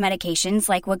weight loss medications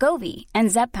like Wegovy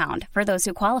and Zepbound for those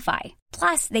who qualify.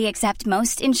 Plus, they accept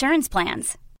most insurance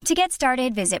plans. To get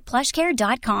started, visit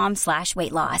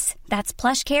plushcare.com/weightloss. That's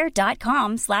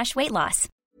plushcare.com/weightloss.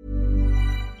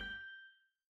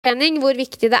 Hvor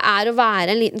viktig det å være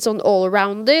en liten sånn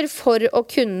allrounder for å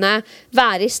kunne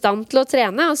være i stand til å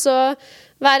trene. Altså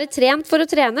være trent for å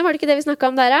trene, var det ikke det vi snakket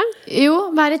om der? Da?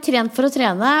 Jo, være trent for å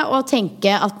trene og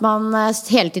tenke at man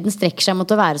hele tiden strekker seg mot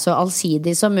å være så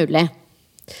allsidig som mulig.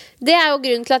 Det jo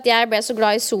grunnen til at jeg ble så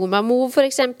glad i Zuma Move for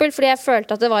eksempel, fordi jeg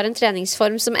følte at det var en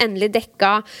treningsform som endelig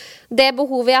dekket det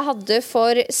behovet jeg hadde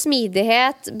for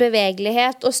smidighet,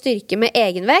 bevegelighet og styrke med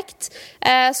egenvekt,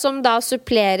 som da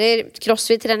supplerer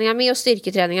crossfit-treninga mi og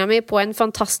styrketreninga mi på en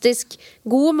fantastisk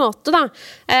god måte da.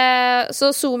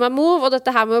 Så Zuma Move og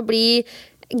dette her med å bli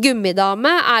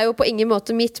gummidame jo på ingen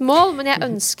måte mitt mål, men jeg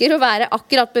ønsker å være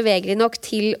akkurat bevegelig nok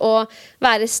til å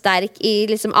være sterk i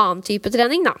liksom annen type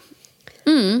trening da.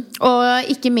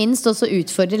 Og ikke minst også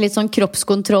utfordre litt sånn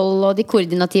kroppskontroll og de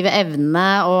koordinative evnene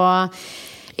og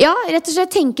rett og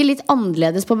slett tenke litt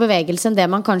annerledes på bevegelse enn det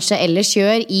man kanskje ellers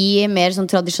gjør i mer sånn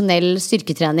tradisjonell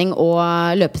styrketrening og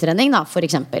løpetrening da, for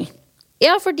eksempel.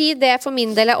 Ja, fordi det for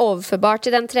min del overførbart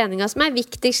til den treninga som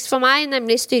viktigst for meg,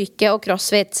 nemlig styrke og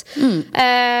crossfit.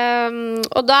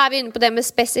 Og da vi inne på det med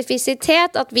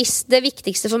spesifisitet, at hvis det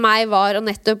viktigste for meg var å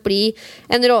nettopp bli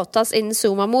en råtass innen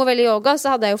Zuma Move eller yoga,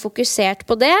 så hadde jeg jo fokusert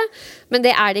på det, men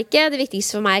det det ikke. Det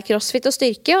viktigste for meg crossfit og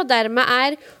styrke, og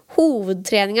dermed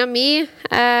hovedtreninga mi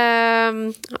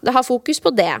det har fokus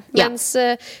på det. Mens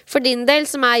for din del,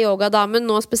 som yogadamen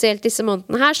nå, spesielt disse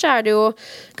månedene her, så det jo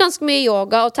ganske mye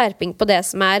yoga og terping på det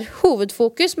som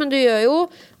hovedfokus, men du gjør jo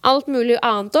alt mulig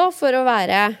annet også for å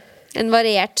være en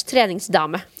variert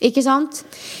treningsdame. Ikke sant?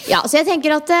 Ja, så jeg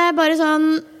tenker at det bare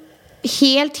sånn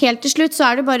helt til slutt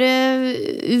så det bare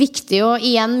viktig å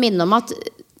igjen minne om at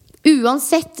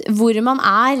uansett hvor man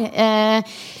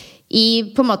i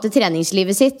på en måte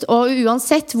treningslivet sitt, og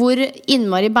uansett hvor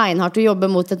innmari beinhardt du jobber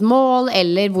mot et mål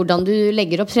eller hvordan du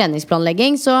legger opp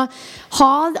treningsplanlegging, så ha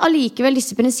allikevel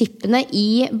disse prinsippene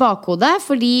i bakhodet,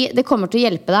 fordi det kommer til å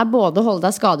hjelpe deg både å holde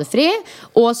deg skadefri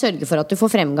og sørge for at du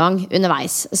får fremgang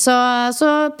underveis. Så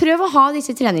prøv å ha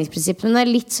disse treningsprinsippene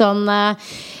litt sånn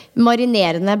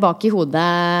marinerende bak i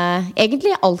hodet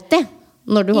egentlig alltid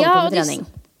når du holder på med trening.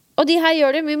 Og de her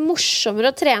gjør det mye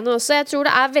morsommere å trene også. Jeg tror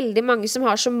det veldig mange som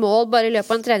har som mål bare i løpet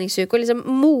av en treningsuke å liksom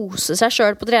mose seg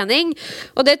selv på trening.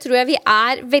 Og det tror jeg vi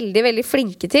veldig, veldig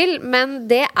flinke til. Men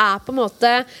det på en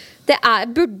måte det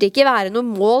burde ikke være noe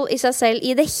mål i seg selv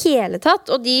i det hele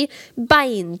tatt. Og de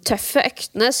beintøffe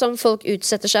øktene som folk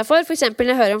utsetter seg for, for eksempel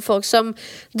når jeg hører om folk som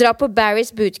drar på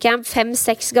Barry's Bootcamp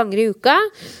 5-6 ganger i uka.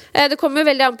 Det kommer jo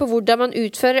veldig an på hvordan man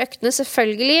utfører øktene,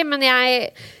 selvfølgelig, men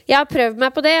jeg har prøvd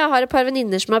meg på det. Jeg har et par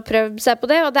venninner som har prøvd seg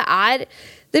på det, og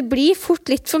det blir fort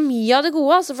litt for mye av det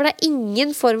gode, altså, for det ingen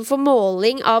form for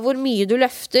måling av hvor mye du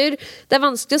løfter. Det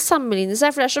vanskelig å sammenligne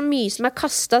seg, for det så mye som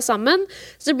kastet sammen.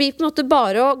 Så det blir på en måte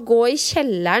bare å gå i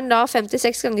kjelleren da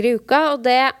 5-6 ganger i uka, og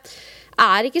det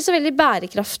ikke så veldig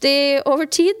bærekraftig over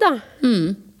tid da.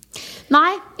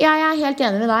 Nei, jeg helt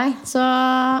enig med deg. Så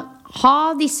ha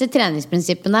disse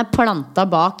treningsprinsippene planta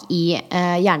bak i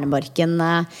hjernebarken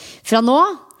fra nå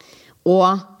og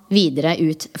videre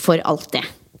ut for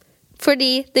alltid.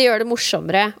 Fordi det gjør det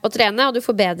morsommere å trene, og du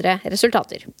får bedre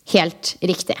resultater. Helt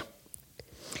riktig.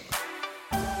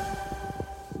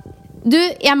 Du,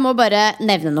 jeg må bare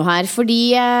nevne noe her,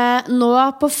 fordi nå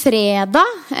på fredag,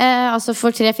 altså for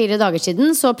 3-4 dager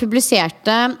siden, så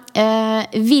publiserte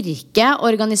Virke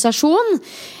organisasjon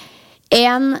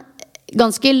en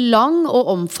ganske lang og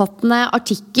omfattende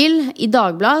artikkel i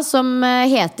Dagbladet som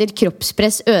heter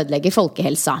 «Kroppspress ødelegger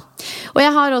folkehelsa». Og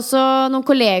jeg har også noen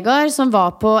kollegaer som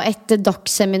var på et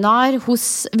dagsseminar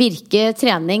hos Virke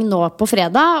Trening nå på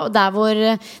fredag, og der hvor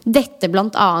dette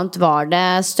blant annet var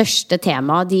det største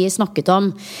temaet de snakket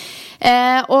om.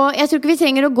 Og jeg tror ikke vi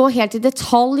trenger å gå helt i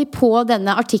detalj på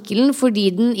denne artikkelen, fordi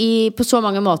den på så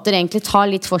mange måter egentlig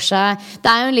tar litt for seg. Det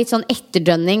jo en litt sånn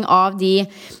etterdønning av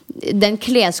den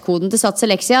kleskoden til Sats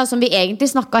Alexia som vi egentlig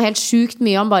snakket helt sykt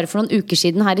mye om bare for noen uker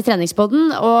siden her i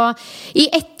Treningspodden. Og i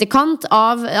etterkant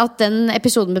av at den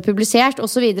episoden ble publisert og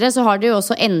så videre, så har det jo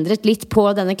også endret litt på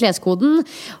denne kleskoden.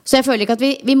 Så jeg føler ikke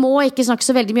at vi må ikke snakke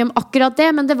så veldig mye om akkurat det,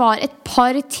 men det var et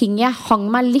par ting jeg hang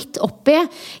meg litt opp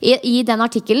i den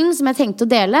artikkelen som jeg tenkte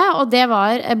å dele, og det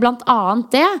var blant annet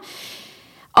det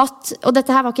at, og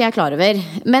dette her var ikke jeg klar over,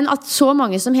 men at så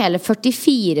mange som hele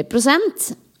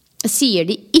 44% sier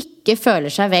de ikke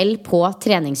føler seg vel på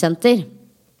treningssenter.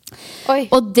 Oi.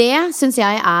 Og det synes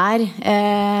jeg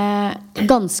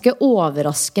ganske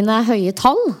overraskende høye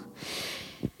tall.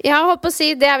 Jeg holdt på å si,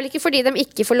 det vel ikke fordi de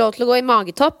ikke får lov til å gå i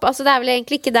magetopp. Altså det vel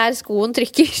egentlig ikke der skoen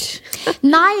trykker.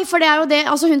 Nei, for det jo det.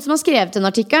 Altså hun som har skrevet den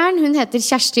artikkelen, hun heter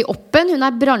Kjersti Oppen. Hun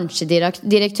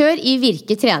bransjedirektør i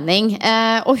Virke Trening.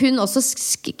 Og hun også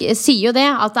sier jo det,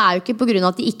 at det jo ikke på grunn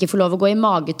av at de ikke får lov å gå i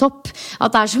magetopp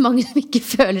at det så mange som ikke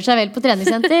føler seg vel på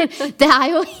treningssenter. Det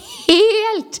jo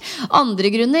helt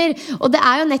andre grunner. Og det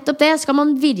jo nettopp det. Skal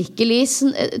man virkelig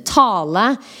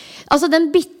tale Altså den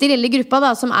bitte lille gruppa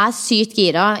da, som sykt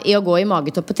gira I å gå I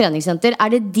magetopp på treningssenter,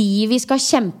 det de vi skal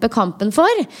kjempe kampen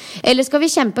for? Eller skal vi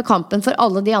kjempe kampen for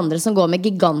alle de andre som går med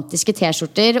gigantiske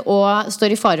t-skjorter og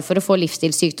står I fare for å få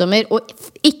livsstilssykdommer og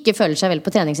ikke føler seg vel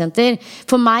på treningssenter?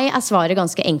 For meg svaret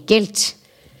ganske enkelt.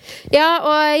 Ja,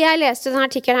 og jeg leste den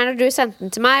artikkelen her når du sendte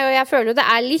den til meg, og jeg føler jo det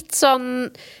litt sånn,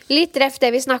 litt ref det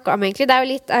vi snakket om egentlig. Det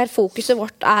jo litt fokuset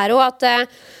vårt jo at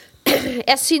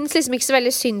jeg synes liksom ikke så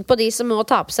veldig synd på de som må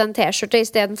ta på seg en t-skjorte I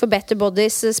stedet for Better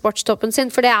Bodies sportstoppen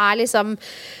sin, for det liksom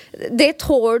det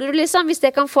tåler du liksom, hvis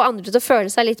det kan få andre til å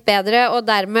føle seg litt bedre og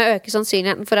dermed øke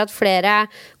sannsynligheten for at flere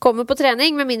kommer på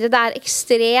trening, med mindre det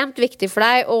ekstremt viktig for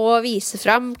deg å vise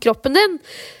frem kroppen din.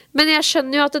 Men jeg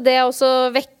skjønner jo at det også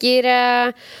vekker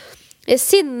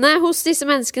sinne hos disse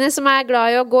menneskene som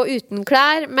glad I å gå uten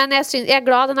klær, men jeg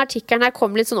glad den artikkelen her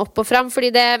kom litt sånn opp og frem,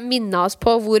 fordi det minner oss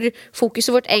på hvor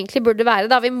fokuset vårt egentlig burde være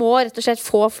da. Vi må rett og slett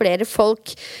få flere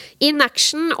folk in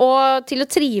action og til å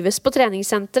trives på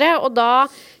treningssenteret, og da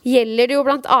gjelder det jo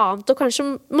blant annet å kanskje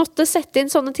måtte sette inn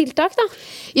sånne tiltak da.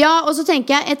 Ja, og så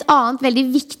tenker jeg et annet veldig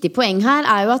viktig poeng her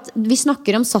jo at vi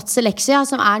snakker om Sats Elixia,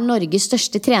 som Norges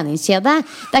største treningskjede.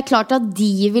 Det klart at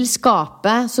de vil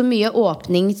skape så mye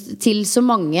åpning til så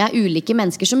mange ulike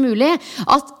mennesker som mulig.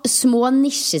 At små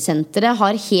nisjesentere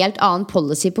har helt annen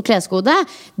policy på kleskode,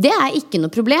 det ikke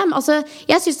noe problem. Altså,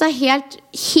 jeg synes det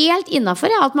helt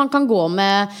innenfor at man kan gå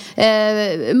med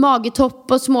magetopp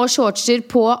og små shortser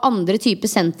på andre typer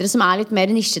sentre som litt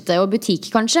mer nisjete og butikk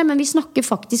kanskje, men vi snakker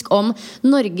faktisk om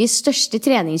Norges største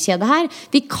treningskjede her.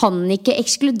 Vi kan ikke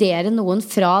ekskludere noen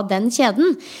fra den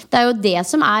kjeden. Det jo det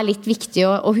som litt viktig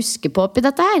å huske på oppi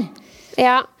dette her.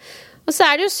 Ja, og så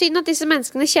det jo synd at disse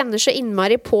menneskene kjenner så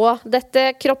innmari på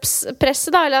dette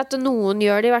kroppspresset da, eller at noen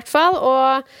gjør det I hvert fall,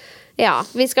 og ja,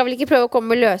 vi skal vel ikke prøve å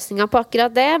komme med løsninger på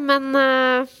akkurat det, men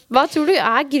hva tror du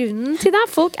grunnen til det?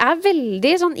 Folk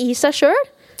veldig sånn I seg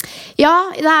selv.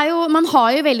 Ja, det jo, man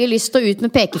har jo veldig lyst til å ut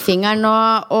med pekefingeren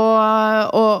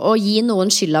og gi noen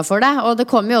skylda for det, og det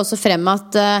kommer jo også frem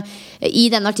at I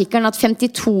denne artikkelen at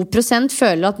 52%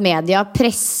 føler at media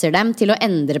presser dem til å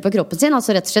endre på kroppen sin,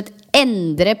 altså rett og slett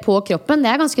endre på kroppen. Det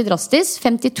ganske drastisk.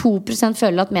 52%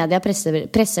 føler at media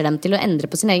presser dem til å endre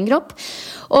på sin egen kropp,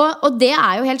 og det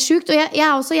jo helt sykt,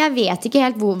 og jeg vet ikke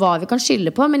helt hva vi kan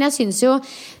skylde på, men jeg synes jo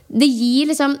det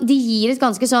gir et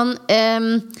ganske sånn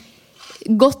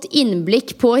godt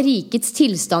innblikk på rikets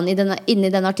tilstand inni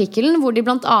den artikkelen, hvor de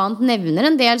blant annet nevner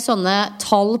en del sånne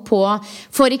tall på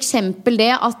for eksempel det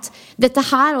at dette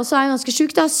her også ganske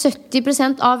sykt da,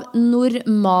 70% av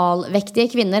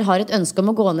normalvektige kvinner har et ønske om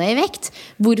å gå ned I vekt.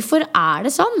 Hvorfor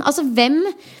det sånn? Altså,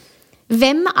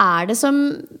 hvem det som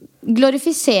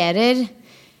glorifiserer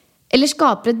eller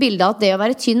skaper et bilde av at det å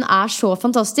være tynn så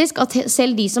fantastisk at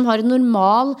selv de som har en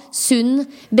normal, sunn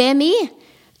BMI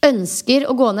ønsker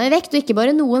å gå ned I vekt, og ikke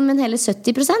bare noen, men hele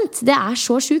 70%. Det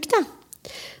så sykt,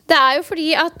 det. Det jo fordi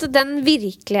at den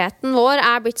virkeligheten vår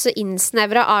blitt så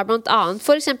innsnevret av blant annet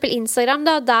for eksempel Instagram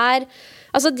da, der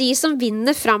altså de som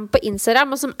vinner fram på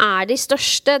Instagram og som de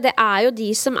største, det jo de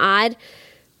som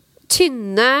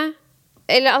tynne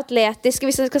eller atletiske,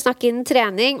 hvis vi skal snakke innen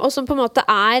trening, og som på en måte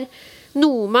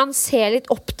noe man ser litt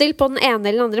opp til på den ene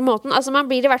eller den andre måten. Altså man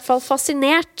blir I hvert fall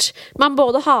fascinert. Man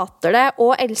både hater det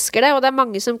og elsker det, og det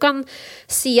mange som kan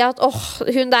si at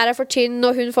hun der for tynn,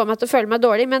 og hun får meg til å føle meg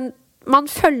dårlig, men man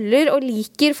følger og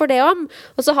liker for det om.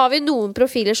 Og så har vi noen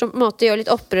profiler som på en måte gjør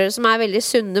litt opprør, som veldig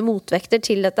sunne motvekter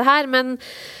til dette her, men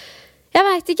jeg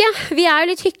vet ikke, vi jo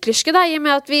litt hyklerske da, I og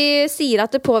med at vi sier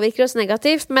at det påvirker oss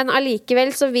negativt, men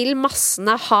allikevel så vil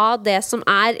massene ha det som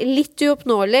litt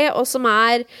uoppnåelig, og som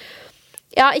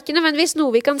ja, ikke nødvendigvis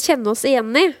noe vi kan kjenne oss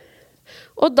igjen I.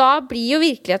 Og da blir jo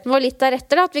virkeligheten vår litt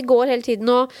deretter da, at vi går hele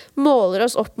tiden og måler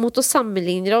oss opp mot og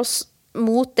sammenligner oss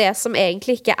mot det som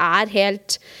egentlig ikke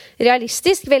helt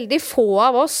realistisk. Veldig få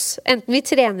av oss, enten vi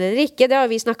trener eller ikke, det har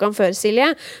vi snakket om før, Silje,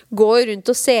 går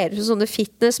rundt og ser ut som sånne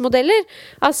fitnessmodeller.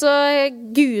 Altså,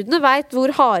 gudene vet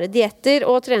hvor harde dietter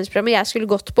og treningsprogrammer jeg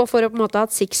skulle gått på for å på en måte ha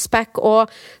et sixpack og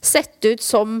sette ut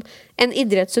som en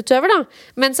idrettsutøver da.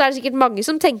 Men så det sikkert mange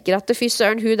som tenker at fy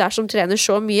søren, hun der som trener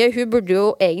så mye, hun burde jo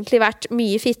egentlig vært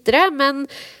mye fittere, men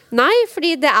nei,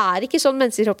 fordi det ikke sånn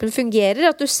menneskekroppen fungerer,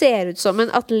 at du ser ut som en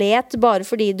atlet bare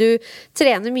fordi du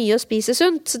trener mye og spiser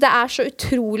sunt. Det så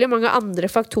utrolig mange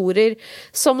andre faktorer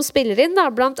som spiller inn da,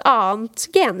 blant annet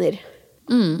gener.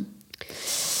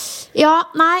 Ja,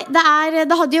 nei, det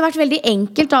hadde jo vært veldig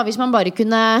enkelt da, hvis man bare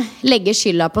kunne legge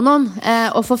skylda på noen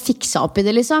og få fiksa opp I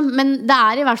det liksom, men det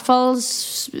I hvert fall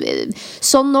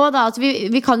sånn nå da, at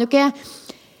vi kan jo ikke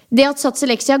det at Sats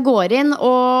Elixia går inn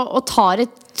og tar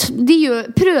et de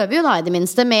prøver jo da I det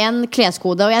minste med en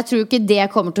kleskode, og jeg tror ikke det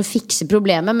kommer til å fikse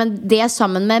problemet, men det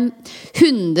sammen med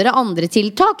 100 andre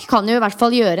tiltak kan jo I hvert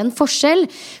fall gjøre en forskjell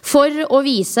for å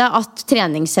vise at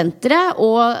treningssentre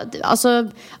og altså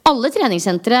alle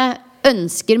treningssentre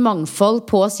ønsker mangfold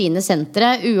på sine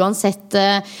sentre uansett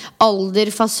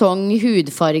alder, fasong,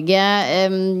 hudfarge,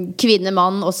 kvinne,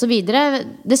 mann og så videre.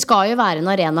 Det skal jo være en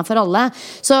arena for alle.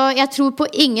 Så jeg tror på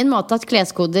ingen måte at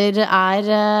kleskoder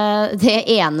det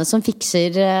ene som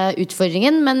fikser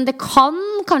utfordringen, men det kan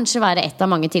kanskje være et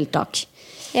av mange tiltak.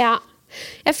 Ja.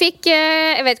 Jeg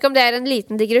vet ikke om det en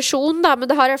liten digresjon da, men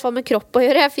det har I hvert fall med kropp å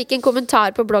gjøre. Jeg fikk en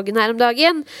kommentar på bloggen her om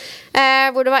dagen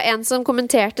hvor det var en som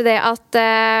kommenterte det at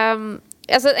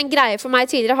altså en greie for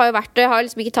meg tidligere har jo vært, og jeg har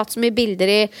liksom ikke tatt så mye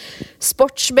bilder I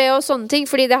sports-B og sånne ting,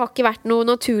 fordi det har ikke vært noe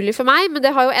naturlig for meg, men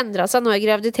det har jo endret seg nå I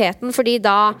graviditeten, fordi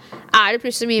da det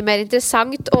plutselig mye mer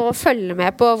interessant å følge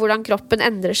med på hvordan kroppen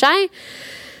endrer seg.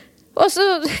 Og så,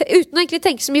 uten å egentlig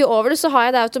tenke så mye over det, så har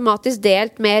jeg da automatisk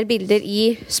delt mer bilder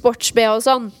I sports-B og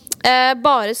sånn.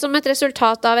 Bare som et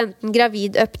resultat av enten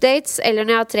gravid-updates eller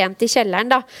når jeg har trent I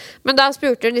kjelleren da. Men da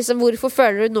spurte hun liksom, hvorfor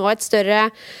føler du nå et større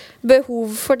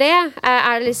behov for det?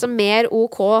 Det liksom mer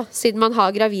ok siden man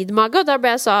har gravidmage? Og da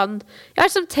ble jeg sånn, jeg har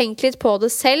liksom tenkt litt på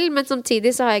det selv, men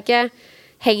samtidig så har jeg ikke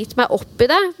hengt meg opp I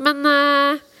det. Men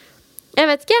jeg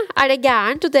vet ikke, det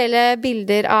gærent å dele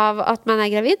bilder av at man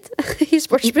gravid I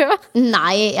sportsprøva?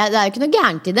 Nei, det jo ikke noe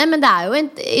gærent I det, men det jo en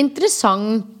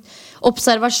interessant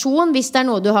observasjon hvis det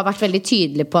noe du har vært veldig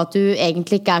tydelig på at du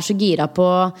egentlig ikke så gira på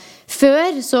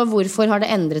før, så hvorfor har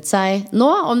det endret seg nå?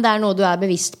 Om det noe du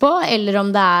bevisst på, eller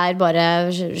om det bare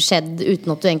skjedd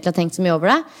uten at du egentlig har tenkt så mye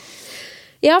over det?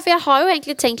 Ja, for jeg har jo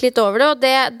egentlig tenkt litt over det,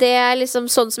 og det liksom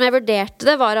sånn som jeg vurderte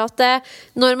det, var at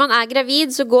når man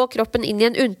gravid, så går kroppen inn I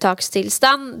en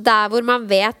unntakstilstand, der hvor man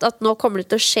vet at nå kommer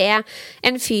det til å skje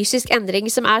en fysisk endring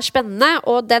som spennende,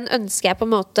 og den ønsker jeg på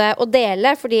en måte å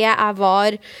dele, fordi jeg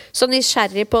var så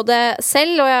nysgjerrig på det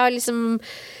selv, og jeg har liksom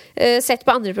sett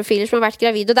på andre profiler som har vært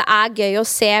gravid, og det gøy å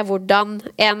se hvordan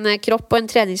en kropp og en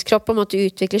treningskropp på en måte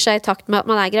utvikler seg I takt med at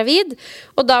man gravid,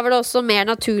 og da var det også mer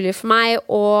naturlig for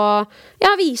meg å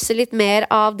vise litt mer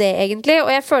av det egentlig, og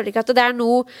jeg føler ikke at det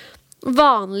noe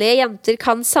vanlige jenter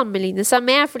kan sammenligne seg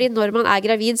med, fordi når man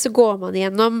gravid så går man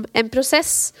gjennom en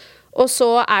prosess, og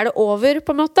så det over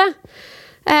på en måte.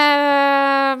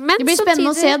 Men det blir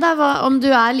spennende å se da, om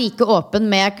du like åpen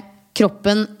med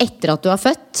kroppen etter at du har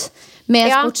født, med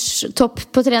sportstopp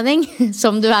på trening,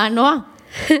 som du nå.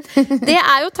 Det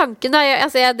jo tanken da,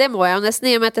 det må jeg jo nesten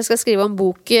I og med at jeg skal skrive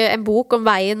en bok om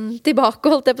veien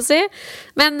tilbake, holdt jeg på å si.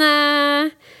 Men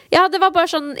det var bare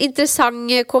sånn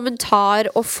interessant kommentar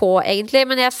å få egentlig,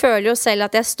 men jeg føler jo selv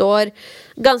at jeg står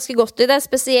ganske godt I det,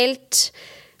 spesielt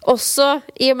også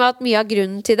I og med at mye av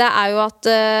grunnen til det jo at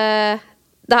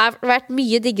det har vært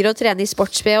mye diggere å trene I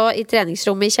sports-B og I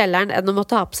treningsrommet I kjelleren enn å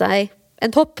måtte ha på seg en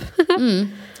topp.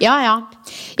 Ja,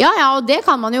 og det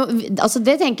kan man jo altså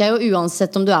det tenker jeg jo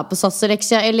uansett om du på Sats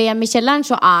Alexia eller hjemme I kjelleren,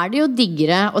 så det jo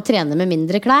diggere å trene med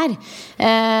mindre klær.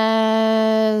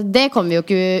 Det kommer vi jo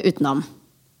ikke utenom.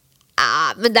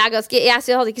 Men det ganske, jeg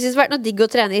hadde ikke syntes det vært noe digg å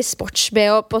trene I sports-B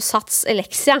og på Sats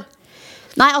Alexia.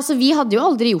 Nei, altså vi hadde jo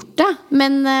aldri gjort det,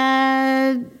 men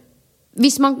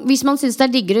hvis man synes det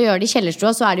diggere å gjøre det I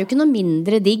kjellerstua, så det jo ikke noe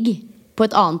mindre digg på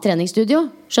et annet treningsstudio,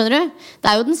 skjønner du?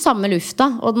 Det jo den samme lufta,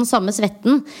 og den samme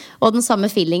svetten, og den samme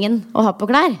feelingen å ha på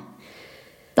klær.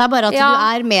 Det bare at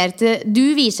du mer til du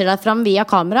viser deg fram via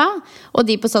kamera, og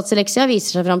de på Sats Alexia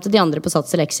viser seg fram til de andre på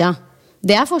Sats Alexia.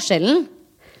 Det forskjellen.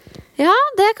 Ja,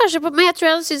 det kanskje men jeg tror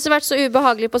jeg synes det har vært så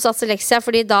ubehagelig på Sats Alexia,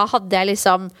 fordi da hadde jeg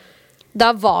liksom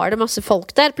da var det masse folk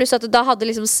der, pluss at da hadde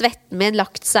liksom svetten min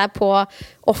lagt seg på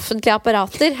offentlige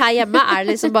apparater. Her hjemme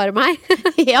det liksom bare meg.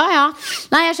 Ja.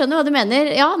 Nei, jeg skjønner hva du mener.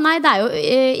 Ja, nei, det jo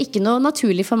ikke noe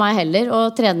naturlig for meg heller å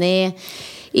trene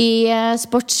I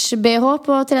sports-BH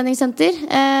på treningssenter.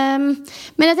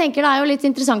 Men jeg tenker det jo litt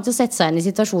interessant å sette seg inn I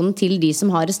situasjonen til de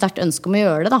som har et sterkt ønske om å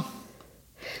gjøre det da.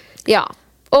 Ja.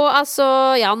 Og altså,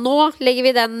 nå legger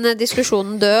vi den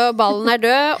diskusjonen død, og ballen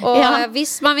død, og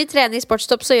hvis man vil trene I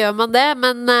sportstopp så gjør man det,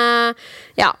 men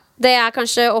det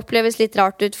kanskje oppleves litt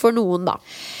rart ut for noen da.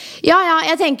 Ja,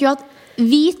 jeg tenker jo at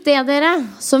vit det dere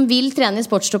som vil trene I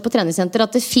sportstopp på treningssenter,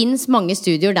 at det finnes mange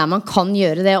studier der man kan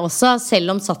gjøre det også,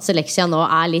 selv om Sats Alexia nå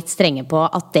litt strenge på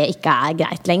at det ikke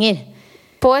greit lenger.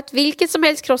 På et hvilket som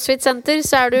helst CrossFit-senter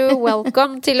så du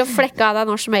welcome til å flekke av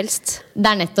deg når som helst.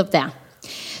 Det nettopp det.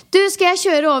 Du, skal jeg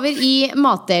kjøre over I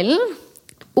matdelen?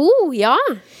 Ja.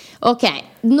 Ok,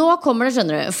 nå kommer det,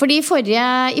 skjønner du. Fordi I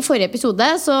forrige episode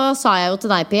så sa jeg jo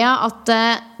til deg, Pia, at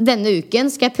denne uken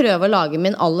skal jeg prøve å lage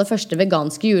min aller første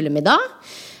veganske julemiddag.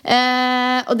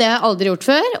 Og det har jeg aldri gjort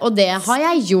før, og det har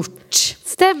jeg gjort.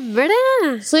 Stemmer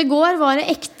det. Så i går var det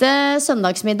ekte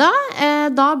søndagsmiddag.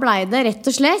 Da ble det rett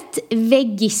og slett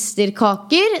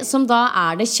vegisterkaker, som da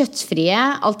er det kjøttfrie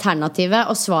alternativet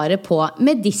og svaret på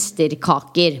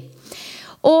medisterkaker.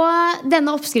 Og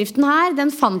denne oppskriften her,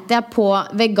 den fant jeg på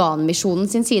Veganmisjonen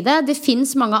sin side. Det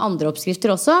finnes mange andre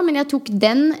oppskrifter også, men jeg tok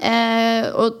den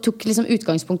og tok liksom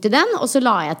utgangspunkt i den, og så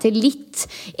la jeg til litt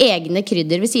egne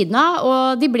krydder ved siden av,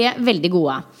 og de ble veldig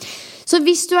gode. Så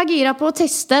hvis du er gira på å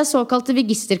teste såkalte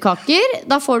vegisterkaker,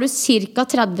 da får du cirka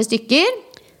 30 stykker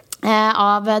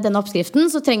av denne oppskriften.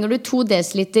 Så trenger du 2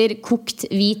 dl kokt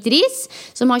hvit ris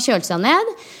som har kjølt seg ned.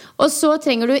 Og så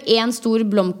trenger du 1 stor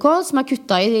blomkål som er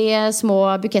kuttet i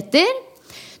små buketter.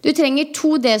 Du trenger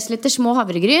 2 dl små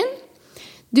havregryn.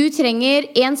 Du trenger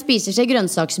 1 spiseskje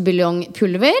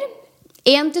grønnsaksbuljongpulver,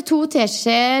 1-2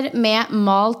 teskjeer med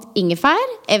malt ingefær.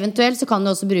 Eventuelt så kan du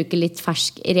også bruke litt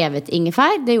fersk revet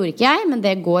ingefær. Det gjorde ikke jeg, men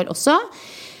det går også.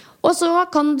 Og så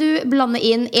kan du blande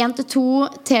inn 1-2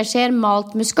 teskjeer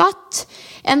malt muskat,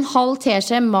 en halv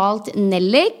teskje malt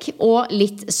nellik og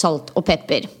litt salt og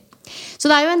pepper. Så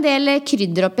det er jo en del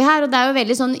krydder oppi her, og det er jo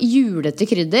veldig sånn julete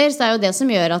krydder, så det er jo det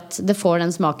som gjør at det får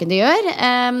den smaken det gjør.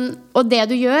 Og det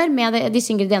du gjør med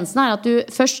disse ingrediensene er at du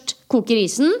først koker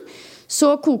risen,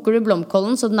 så koker du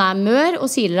blomkålen så den er mør og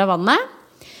siler av vannet.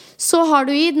 Så har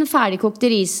du i den ferdigkokte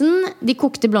risen, de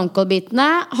kokte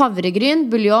blomkålbitene, havregryn,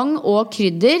 buljong og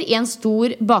krydder i en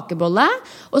stor bakebolle,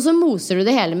 og så moser du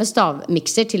det hele med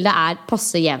stavmikser til det er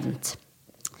passe jevnt.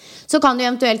 Så kan du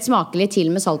eventuelt smake litt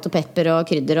til med salt og pepper og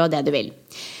krydder og det du vil.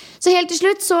 Så helt til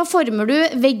slutt så former du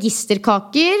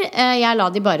vegisterkaker. Jeg la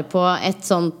de bare på et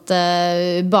sånt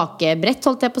bakebrett,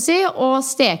 holdt jeg på å si, og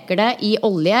steker det i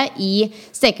olje i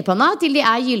stekepanna til de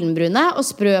er gyllenbrune og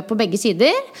sprø på begge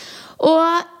sider. Og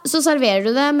så serverer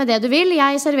du det med det du vil.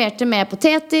 Jeg serverte med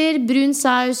poteter, brun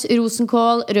saus,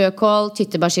 rosenkål, rødkål,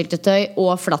 tyttebærsyltetøy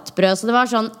og flatbrød. Så det var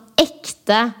sånn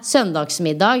ekte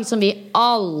søndagsmiddag som vi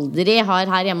aldri har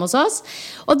her hjemme hos oss.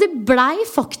 Og det blei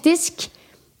faktisk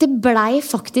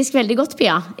veldig godt,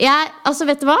 Pia. Altså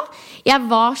vet du hva? Jeg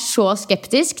var så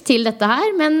skeptisk til dette her,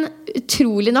 men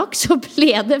utrolig nok så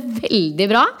ble det veldig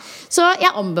bra. Så jeg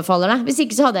anbefaler det. Hvis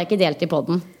ikke så hadde jeg ikke delt i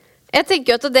podden. Jeg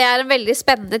tenker jo at det er en veldig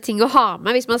spennende ting å ha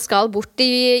med hvis man skal bort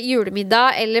i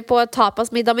julemiddag eller på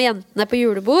tapasmiddag med jentene på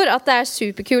julebord, at det er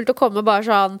superkult å komme bare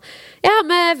sånn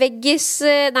med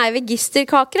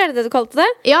vegisterkaker, er det du kalte det?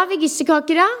 Ja,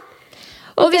 vegisterkaker, ja.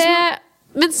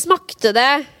 Men smakte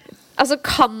det, altså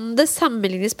kan det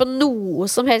sammenlignes på noe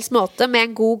som helst måte med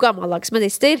en god gammeldags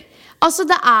medister? Altså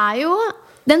det er jo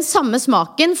den samme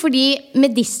smaken, fordi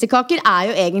medisterkaker er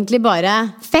jo egentlig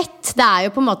bare fett. Det er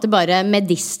jo på en måte bare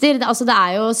medister. Det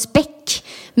er jo spekk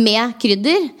med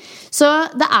krydder. Så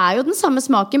det er jo den samme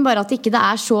smaken, bare at det ikke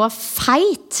er så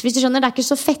feit. Hvis du skjønner, det er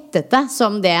ikke så fettete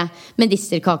som det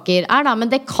medisterkaker er da. Men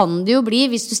det kan det jo bli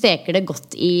hvis du steker det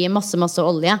godt i masse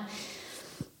olje.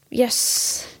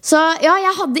 Yes. Så ja,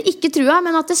 jeg hadde ikke trua,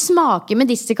 men at det smaker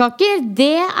medisterkaker,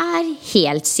 det er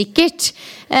helt sikkert.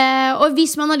 Og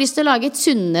hvis man har lyst til å lage et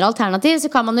sunnere alternativ,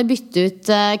 så kan man jo bytte ut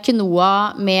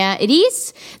quinoa med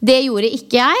ris. Det gjorde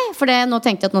ikke jeg, for nå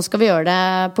tenkte jeg at nå skal vi gjøre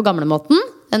det på gamlemåten.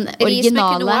 Den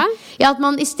originale. Ja, at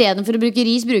man i stedet for å bruke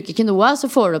ris bruker quinoa, så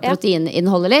får du opp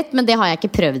proteininnholdet litt. Men det har jeg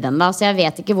ikke prøvd ennå, så jeg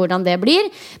vet ikke hvordan det blir.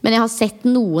 Men jeg har sett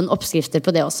noen oppskrifter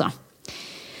på det også.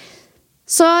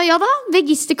 Så ja da,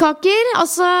 vegisterkaker,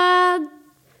 altså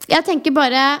jeg tenker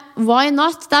bare, why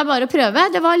not? Det er bare å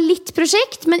prøve. Det var litt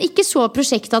prosjekt, men ikke så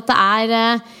prosjekt at det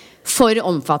er for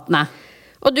omfattende.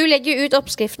 Og du legger ut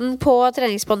oppskriften på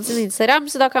treningsbånden sin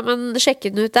Instagram, så da kan man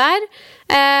sjekke den ut der.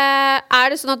 Er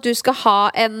det sånn at du skal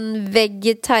ha en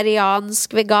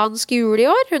vegetariansk-vegansk jul i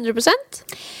år, 100%?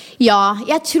 Ja,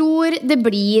 jeg tror det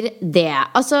blir det.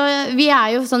 Altså, vi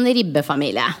er jo sånn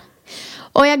ribbefamilie.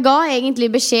 Og jeg ga egentlig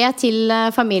beskjed til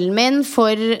familien min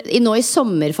nå i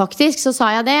sommer faktisk, så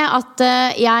sa jeg det at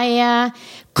jeg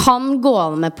kan gå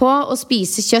med på å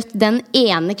spise kjøtt den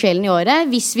ene kvelden i året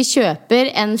hvis vi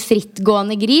kjøper en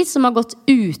frittgående gris som har gått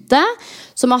ute,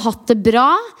 som har hatt det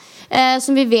bra,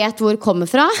 som vi vet hvor kommer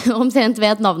fra, omtrent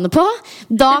vet navnet på.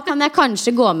 Da kan jeg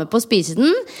kanskje gå med på å spise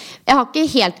den. Jeg har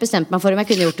ikke helt bestemt meg for om jeg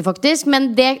kunne gjort det faktisk,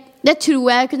 men det tror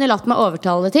jeg kunne latt meg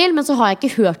overtale det til, men så har jeg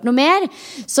ikke hørt noe mer.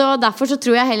 Så derfor så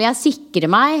tror jeg heller jeg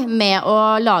sikrer meg med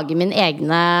å lage min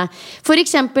egne, for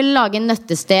eksempel lage en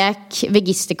nøttestek,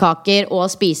 vegisterkaker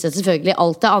og spise selvfølgelig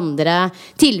alt det andre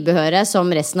tilbehøret som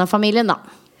resten av familien da.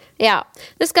 Ja,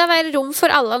 det skal være rom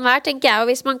for alle og enhver, tenker jeg. Og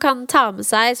hvis man kan ta med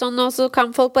seg sånn, og så kan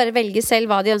folk bare velge selv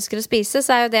hva de ønsker å spise,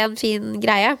 så er jo det en fin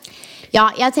greie. Ja,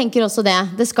 jeg tenker også det.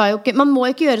 Det skal jo ikke, man må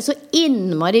ikke gjøre så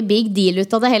innmari big deal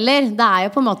ut av det heller. Det jo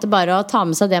på en måte bare å ta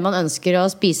med seg det man ønsker å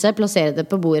spise, plassere det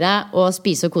på bordet og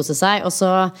spise og kose seg. Og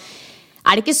så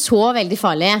det ikke så veldig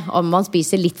farlig om man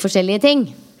spiser litt forskjellige ting.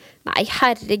 Nei,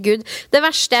 herregud. Det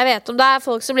verste jeg vet om det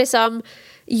folk som liksom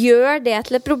gjør det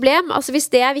til et problem. Altså hvis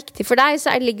det viktig for deg,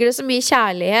 så ligger det så mye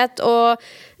kjærlighet og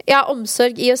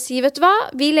omsorg i å si, vet du hva,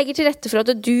 vi legger til rette for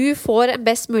at du får en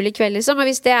best mulig kveld liksom. Og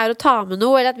hvis det å ta med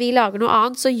noe, eller at vi lager noe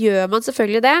annet, så gjør man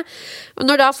selvfølgelig det. Og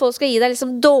når da folk skal gi deg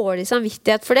liksom dårlig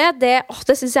samvittighet for det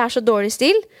synes jeg så dårlig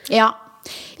stil. Ja,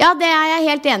 det jeg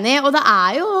helt enig i. Og det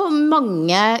jo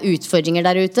mange utfordringer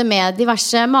der ute med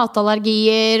diverse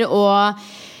matallergier og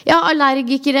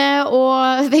allergikere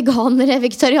og veganere,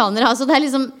 vegetarianere. Altså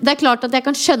det klart at jeg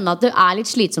kan skjønne at det litt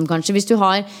slitsomt kanskje hvis du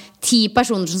har 10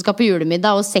 personer som skal på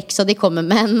julemiddag og 6 av de kommer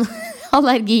med en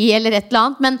allergi eller et eller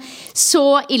annet. Men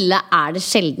så ille det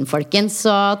sjelden, folkens.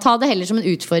 Så ta det heller som en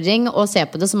utfordring og se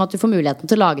på det som at du får muligheten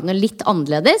til å lage noe litt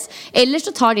annerledes. Eller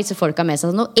så tar disse folka med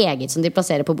seg noe eget som de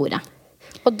plasserer på bordet.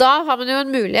 Og da har man jo en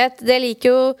mulighet, det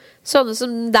liker jo sånne som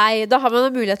deg, da har man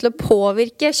en mulighet til å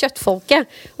påvirke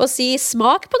kjøttfolket og si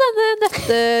smak på denne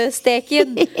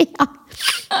nøttesteken.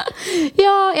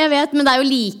 Ja, jeg vet, men det jo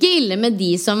like ille med de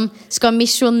som skal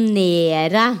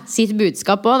misjonere sitt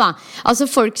budskap også da. Altså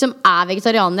folk som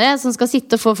vegetarianere, som skal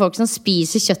sitte og få folk som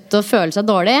spiser kjøtt og føler seg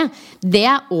dårlig. Det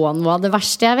også noe av det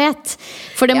verste jeg vet.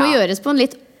 For det må gjøres på en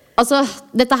litt, altså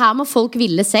dette her må folk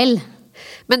ville selv.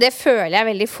 Men det føler jeg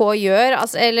veldig få gjør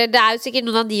altså, eller det jo sikkert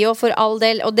noen av de også for all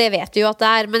del, og det vet vi jo at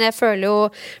det men jeg føler jo,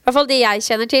 i hvert fall de jeg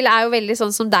kjenner til jo veldig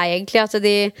sånn som deg egentlig, at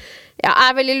de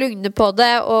veldig lugne på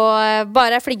det og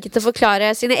bare flinke til å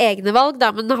forklare sine egne valg da,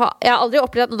 men jeg har aldri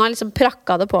opplevd at noen har liksom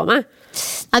prakka det på meg.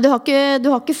 Nei, du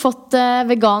har ikke fått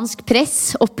vegansk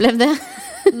press, opplevd det?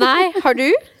 Nei, har du?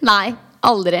 Nei,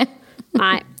 aldri.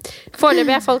 Nei,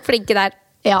 foreløpig folk flinke der.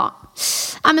 Ja,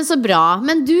 men så bra.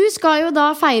 Men du skal jo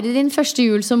da feire din første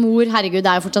jul som mor. Herregud,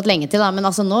 det jo fortsatt lenge til da. Men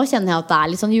altså nå kjenner jeg at det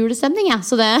litt sånn julestemning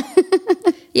så det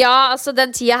Ja, altså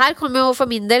den tida her kommer jo for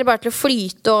min del bare til å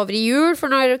flyte over i jul.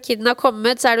 For når kiden har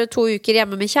kommet, så det 2 uker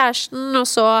hjemme med kjæresten, og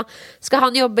så skal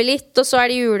han jobbe litt, og så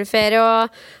det juleferie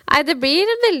og Nei, det blir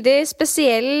en veldig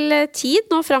spesiell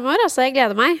tid nå fremover, altså jeg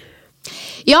gleder meg.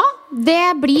 Ja,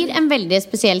 det blir en veldig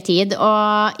spesiell tid.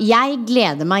 Og jeg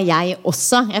gleder meg, jeg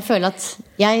også. Jeg føler at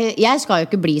jeg skal jo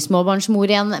ikke bli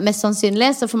småbarnsmor igjen, mest sannsynlig.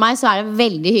 Så for meg så det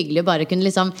veldig hyggelig å bare kunne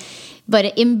liksom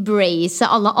bare embrace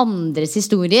alle andres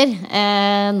historier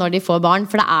når de får barn.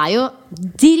 For det jo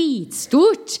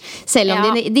dritstort. Selv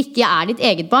om det ikke ditt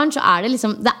eget barn, så det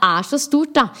liksom, det så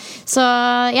stort da. Så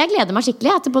jeg gleder meg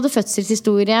skikkelig til både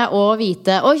fødselshistorie og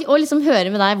vite og liksom høre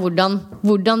med deg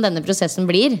hvordan denne prosessen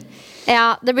blir.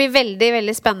 Ja, det blir veldig,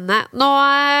 veldig spennende.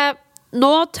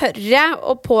 Nå tør jeg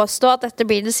å påstå at dette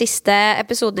blir den siste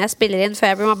episoden jeg spiller inn før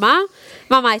jeg blir mamma.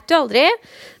 Man vet jo aldri.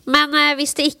 Men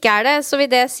hvis det ikke det, så vil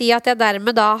det si at jeg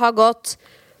dermed da har gått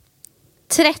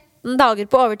 13 dager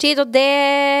på overtid. Og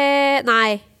det...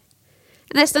 Nei.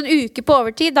 Nesten en uke på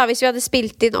overtid da, hvis vi hadde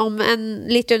spilt inn om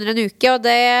litt under en uke. Og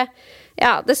det...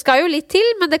 Ja, det skal jo litt til,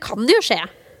 men det kan jo skje.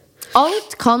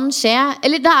 Alt kan skje.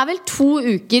 Eller det vel 2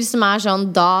 uker som sånn,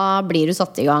 da blir du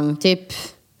satt i gang, typ.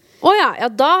 Ja,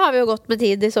 da har vi jo gått med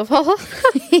tid i så fall.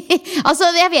 Altså,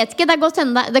 jeg vet ikke, det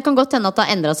kan godt hende at det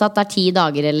har endret seg, at det 10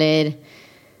 dager, eller...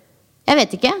 Jeg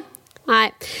vet ikke. Nei.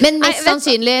 Men mest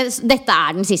sannsynlig, dette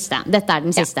den siste.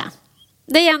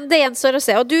 Det gjenstår å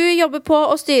se. Og du jobber på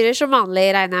og styrer som vanlig,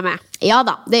 regner jeg med. Ja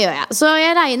da, det gjør jeg. Så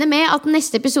jeg regner med at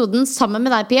neste episoden sammen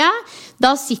med deg, Pia,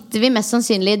 da sitter vi mest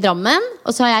sannsynlig i Drammen,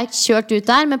 og så har jeg kjørt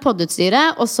ut der med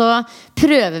poddutstyret, og så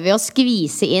prøver vi å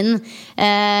skvise inn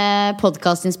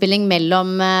podcastinnspilling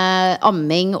mellom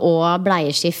amming og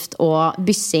bleieskift og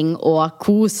byssing og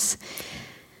kos.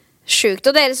 Sjukt,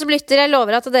 og dere som lytter, jeg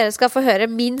lover at dere skal få høre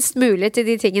minst mulig til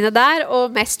de tingene der,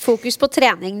 og mest fokus på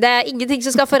trening. Det ingenting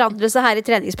som skal forandre seg her i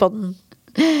treningspodden.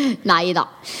 Neida.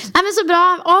 Nei, men så bra.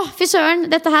 Fy søren,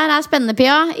 dette her spennende,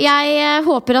 Pia. Jeg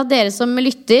håper at dere som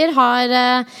lytter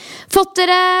har fått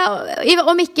dere,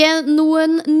 om ikke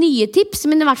noen nye tips,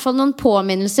 men i hvert fall noen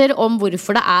påminnelser om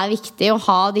hvorfor det viktig å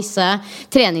ha disse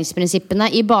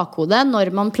treningsprinsippene i bakhodet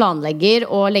når man planlegger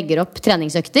og legger opp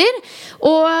treningsøkter.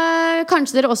 Og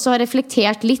kanskje dere også har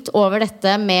reflektert litt over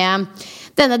dette med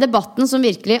denne debatten som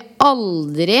virkelig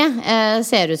aldri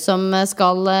ser ut som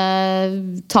skal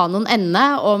ta noen ende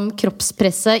om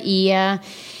kroppspresset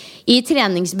i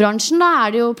treningsbransjen.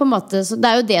 Da det jo på en måte,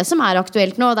 det jo det som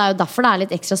aktuelt nå, og det jo derfor det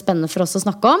litt ekstra spennende for oss å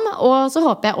snakke om. Og så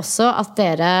håper jeg også at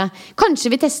dere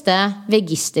kanskje vil teste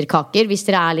vegisterkaker hvis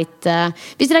dere litt,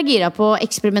 hvis dere gira på å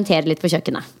eksperimentere litt på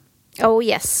kjøkkenet. Oh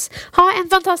yes. Ha en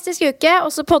fantastisk uke,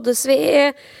 og så poddes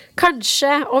vi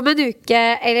kanskje om en uke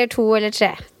eller 2 eller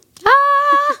 3.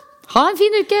 Ha en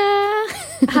fin uke!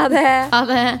 Ha det. Ha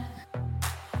det.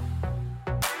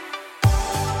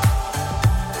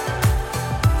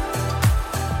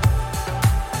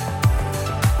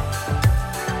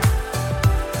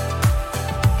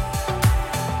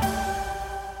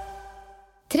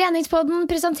 Treningspodden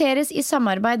presenteres i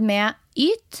samarbeid med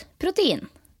Yt Protein.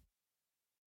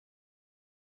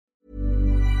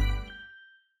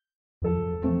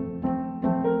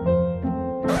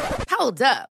 Hold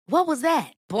up. What was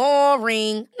that?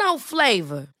 Boring. No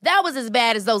flavor. That was as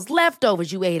bad as those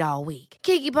leftovers you ate all week.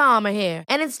 Keke Palmer here,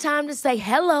 and it's time to say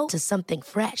hello to something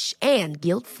fresh and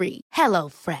guilt-free. Hello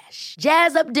Fresh.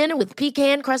 Jazz up dinner with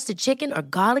pecan-crusted chicken or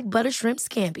garlic butter shrimp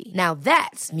scampi. Now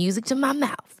that's music to my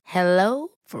mouth. Hello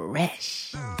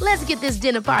Fresh. Let's get this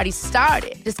dinner party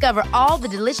started. Discover all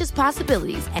the delicious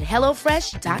possibilities at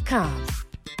HelloFresh.com.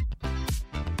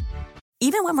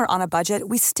 Even when we're on a budget,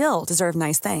 we still deserve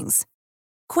nice things.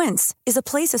 Quince is a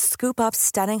place to scoop up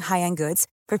stunning high-end goods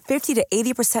for 50 to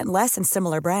 80% less than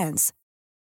similar brands.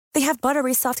 They have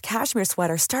buttery soft cashmere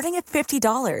sweaters starting at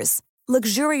 $50,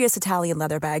 luxurious Italian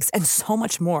leather bags, and so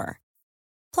much more.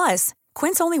 Plus,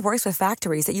 Quince only works with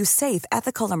factories that use safe,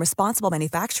 ethical, and responsible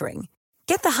manufacturing.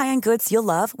 Get the high-end goods you'll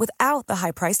love without the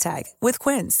high price tag with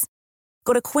Quince.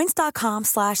 Go to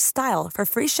quince.com/style for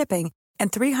free shipping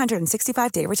and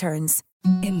 365-day returns.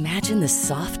 Imagine the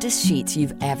softest sheets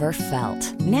you've ever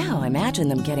felt. Now imagine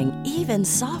them getting even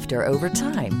softer over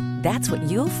time. That's what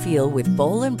you'll feel with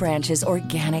Boll & Branch's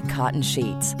organic cotton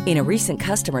sheets. In a recent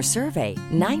customer survey,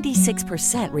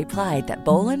 96% replied that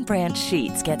Boll & Branch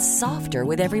sheets get softer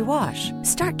with every wash.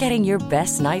 Start getting your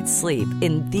best night's sleep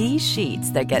in these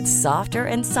sheets that get softer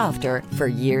and softer for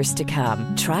years to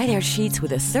come. Try their sheets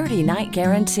with a 30-night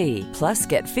guarantee. Plus,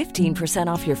 get 15%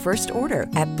 off your first order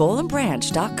at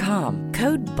bollandbranch.com.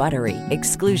 Code BUTTERY.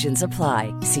 Exclusions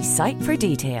apply. See site for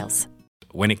details.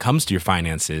 When it comes to your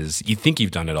finances, you think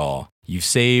you've done it all. You've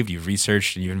saved, you've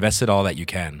researched, and you've invested all that you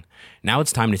can. Now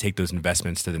it's time to take those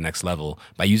investments to the next level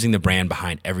by using the brand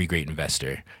behind every great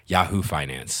investor, Yahoo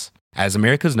Finance. As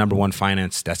America's #1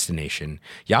 finance destination,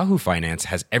 Yahoo Finance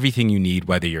has everything you need,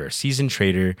 whether you're a seasoned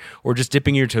trader or just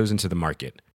dipping your toes into the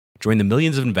market. Join the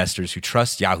millions of investors who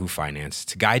trust Yahoo Finance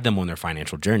to guide them on their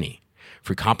financial journey.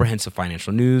 For comprehensive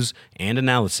financial news and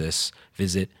analysis,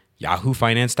 visit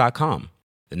yahoofinance.com,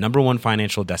 the #1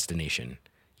 financial destination,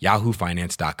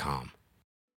 yahoofinance.com.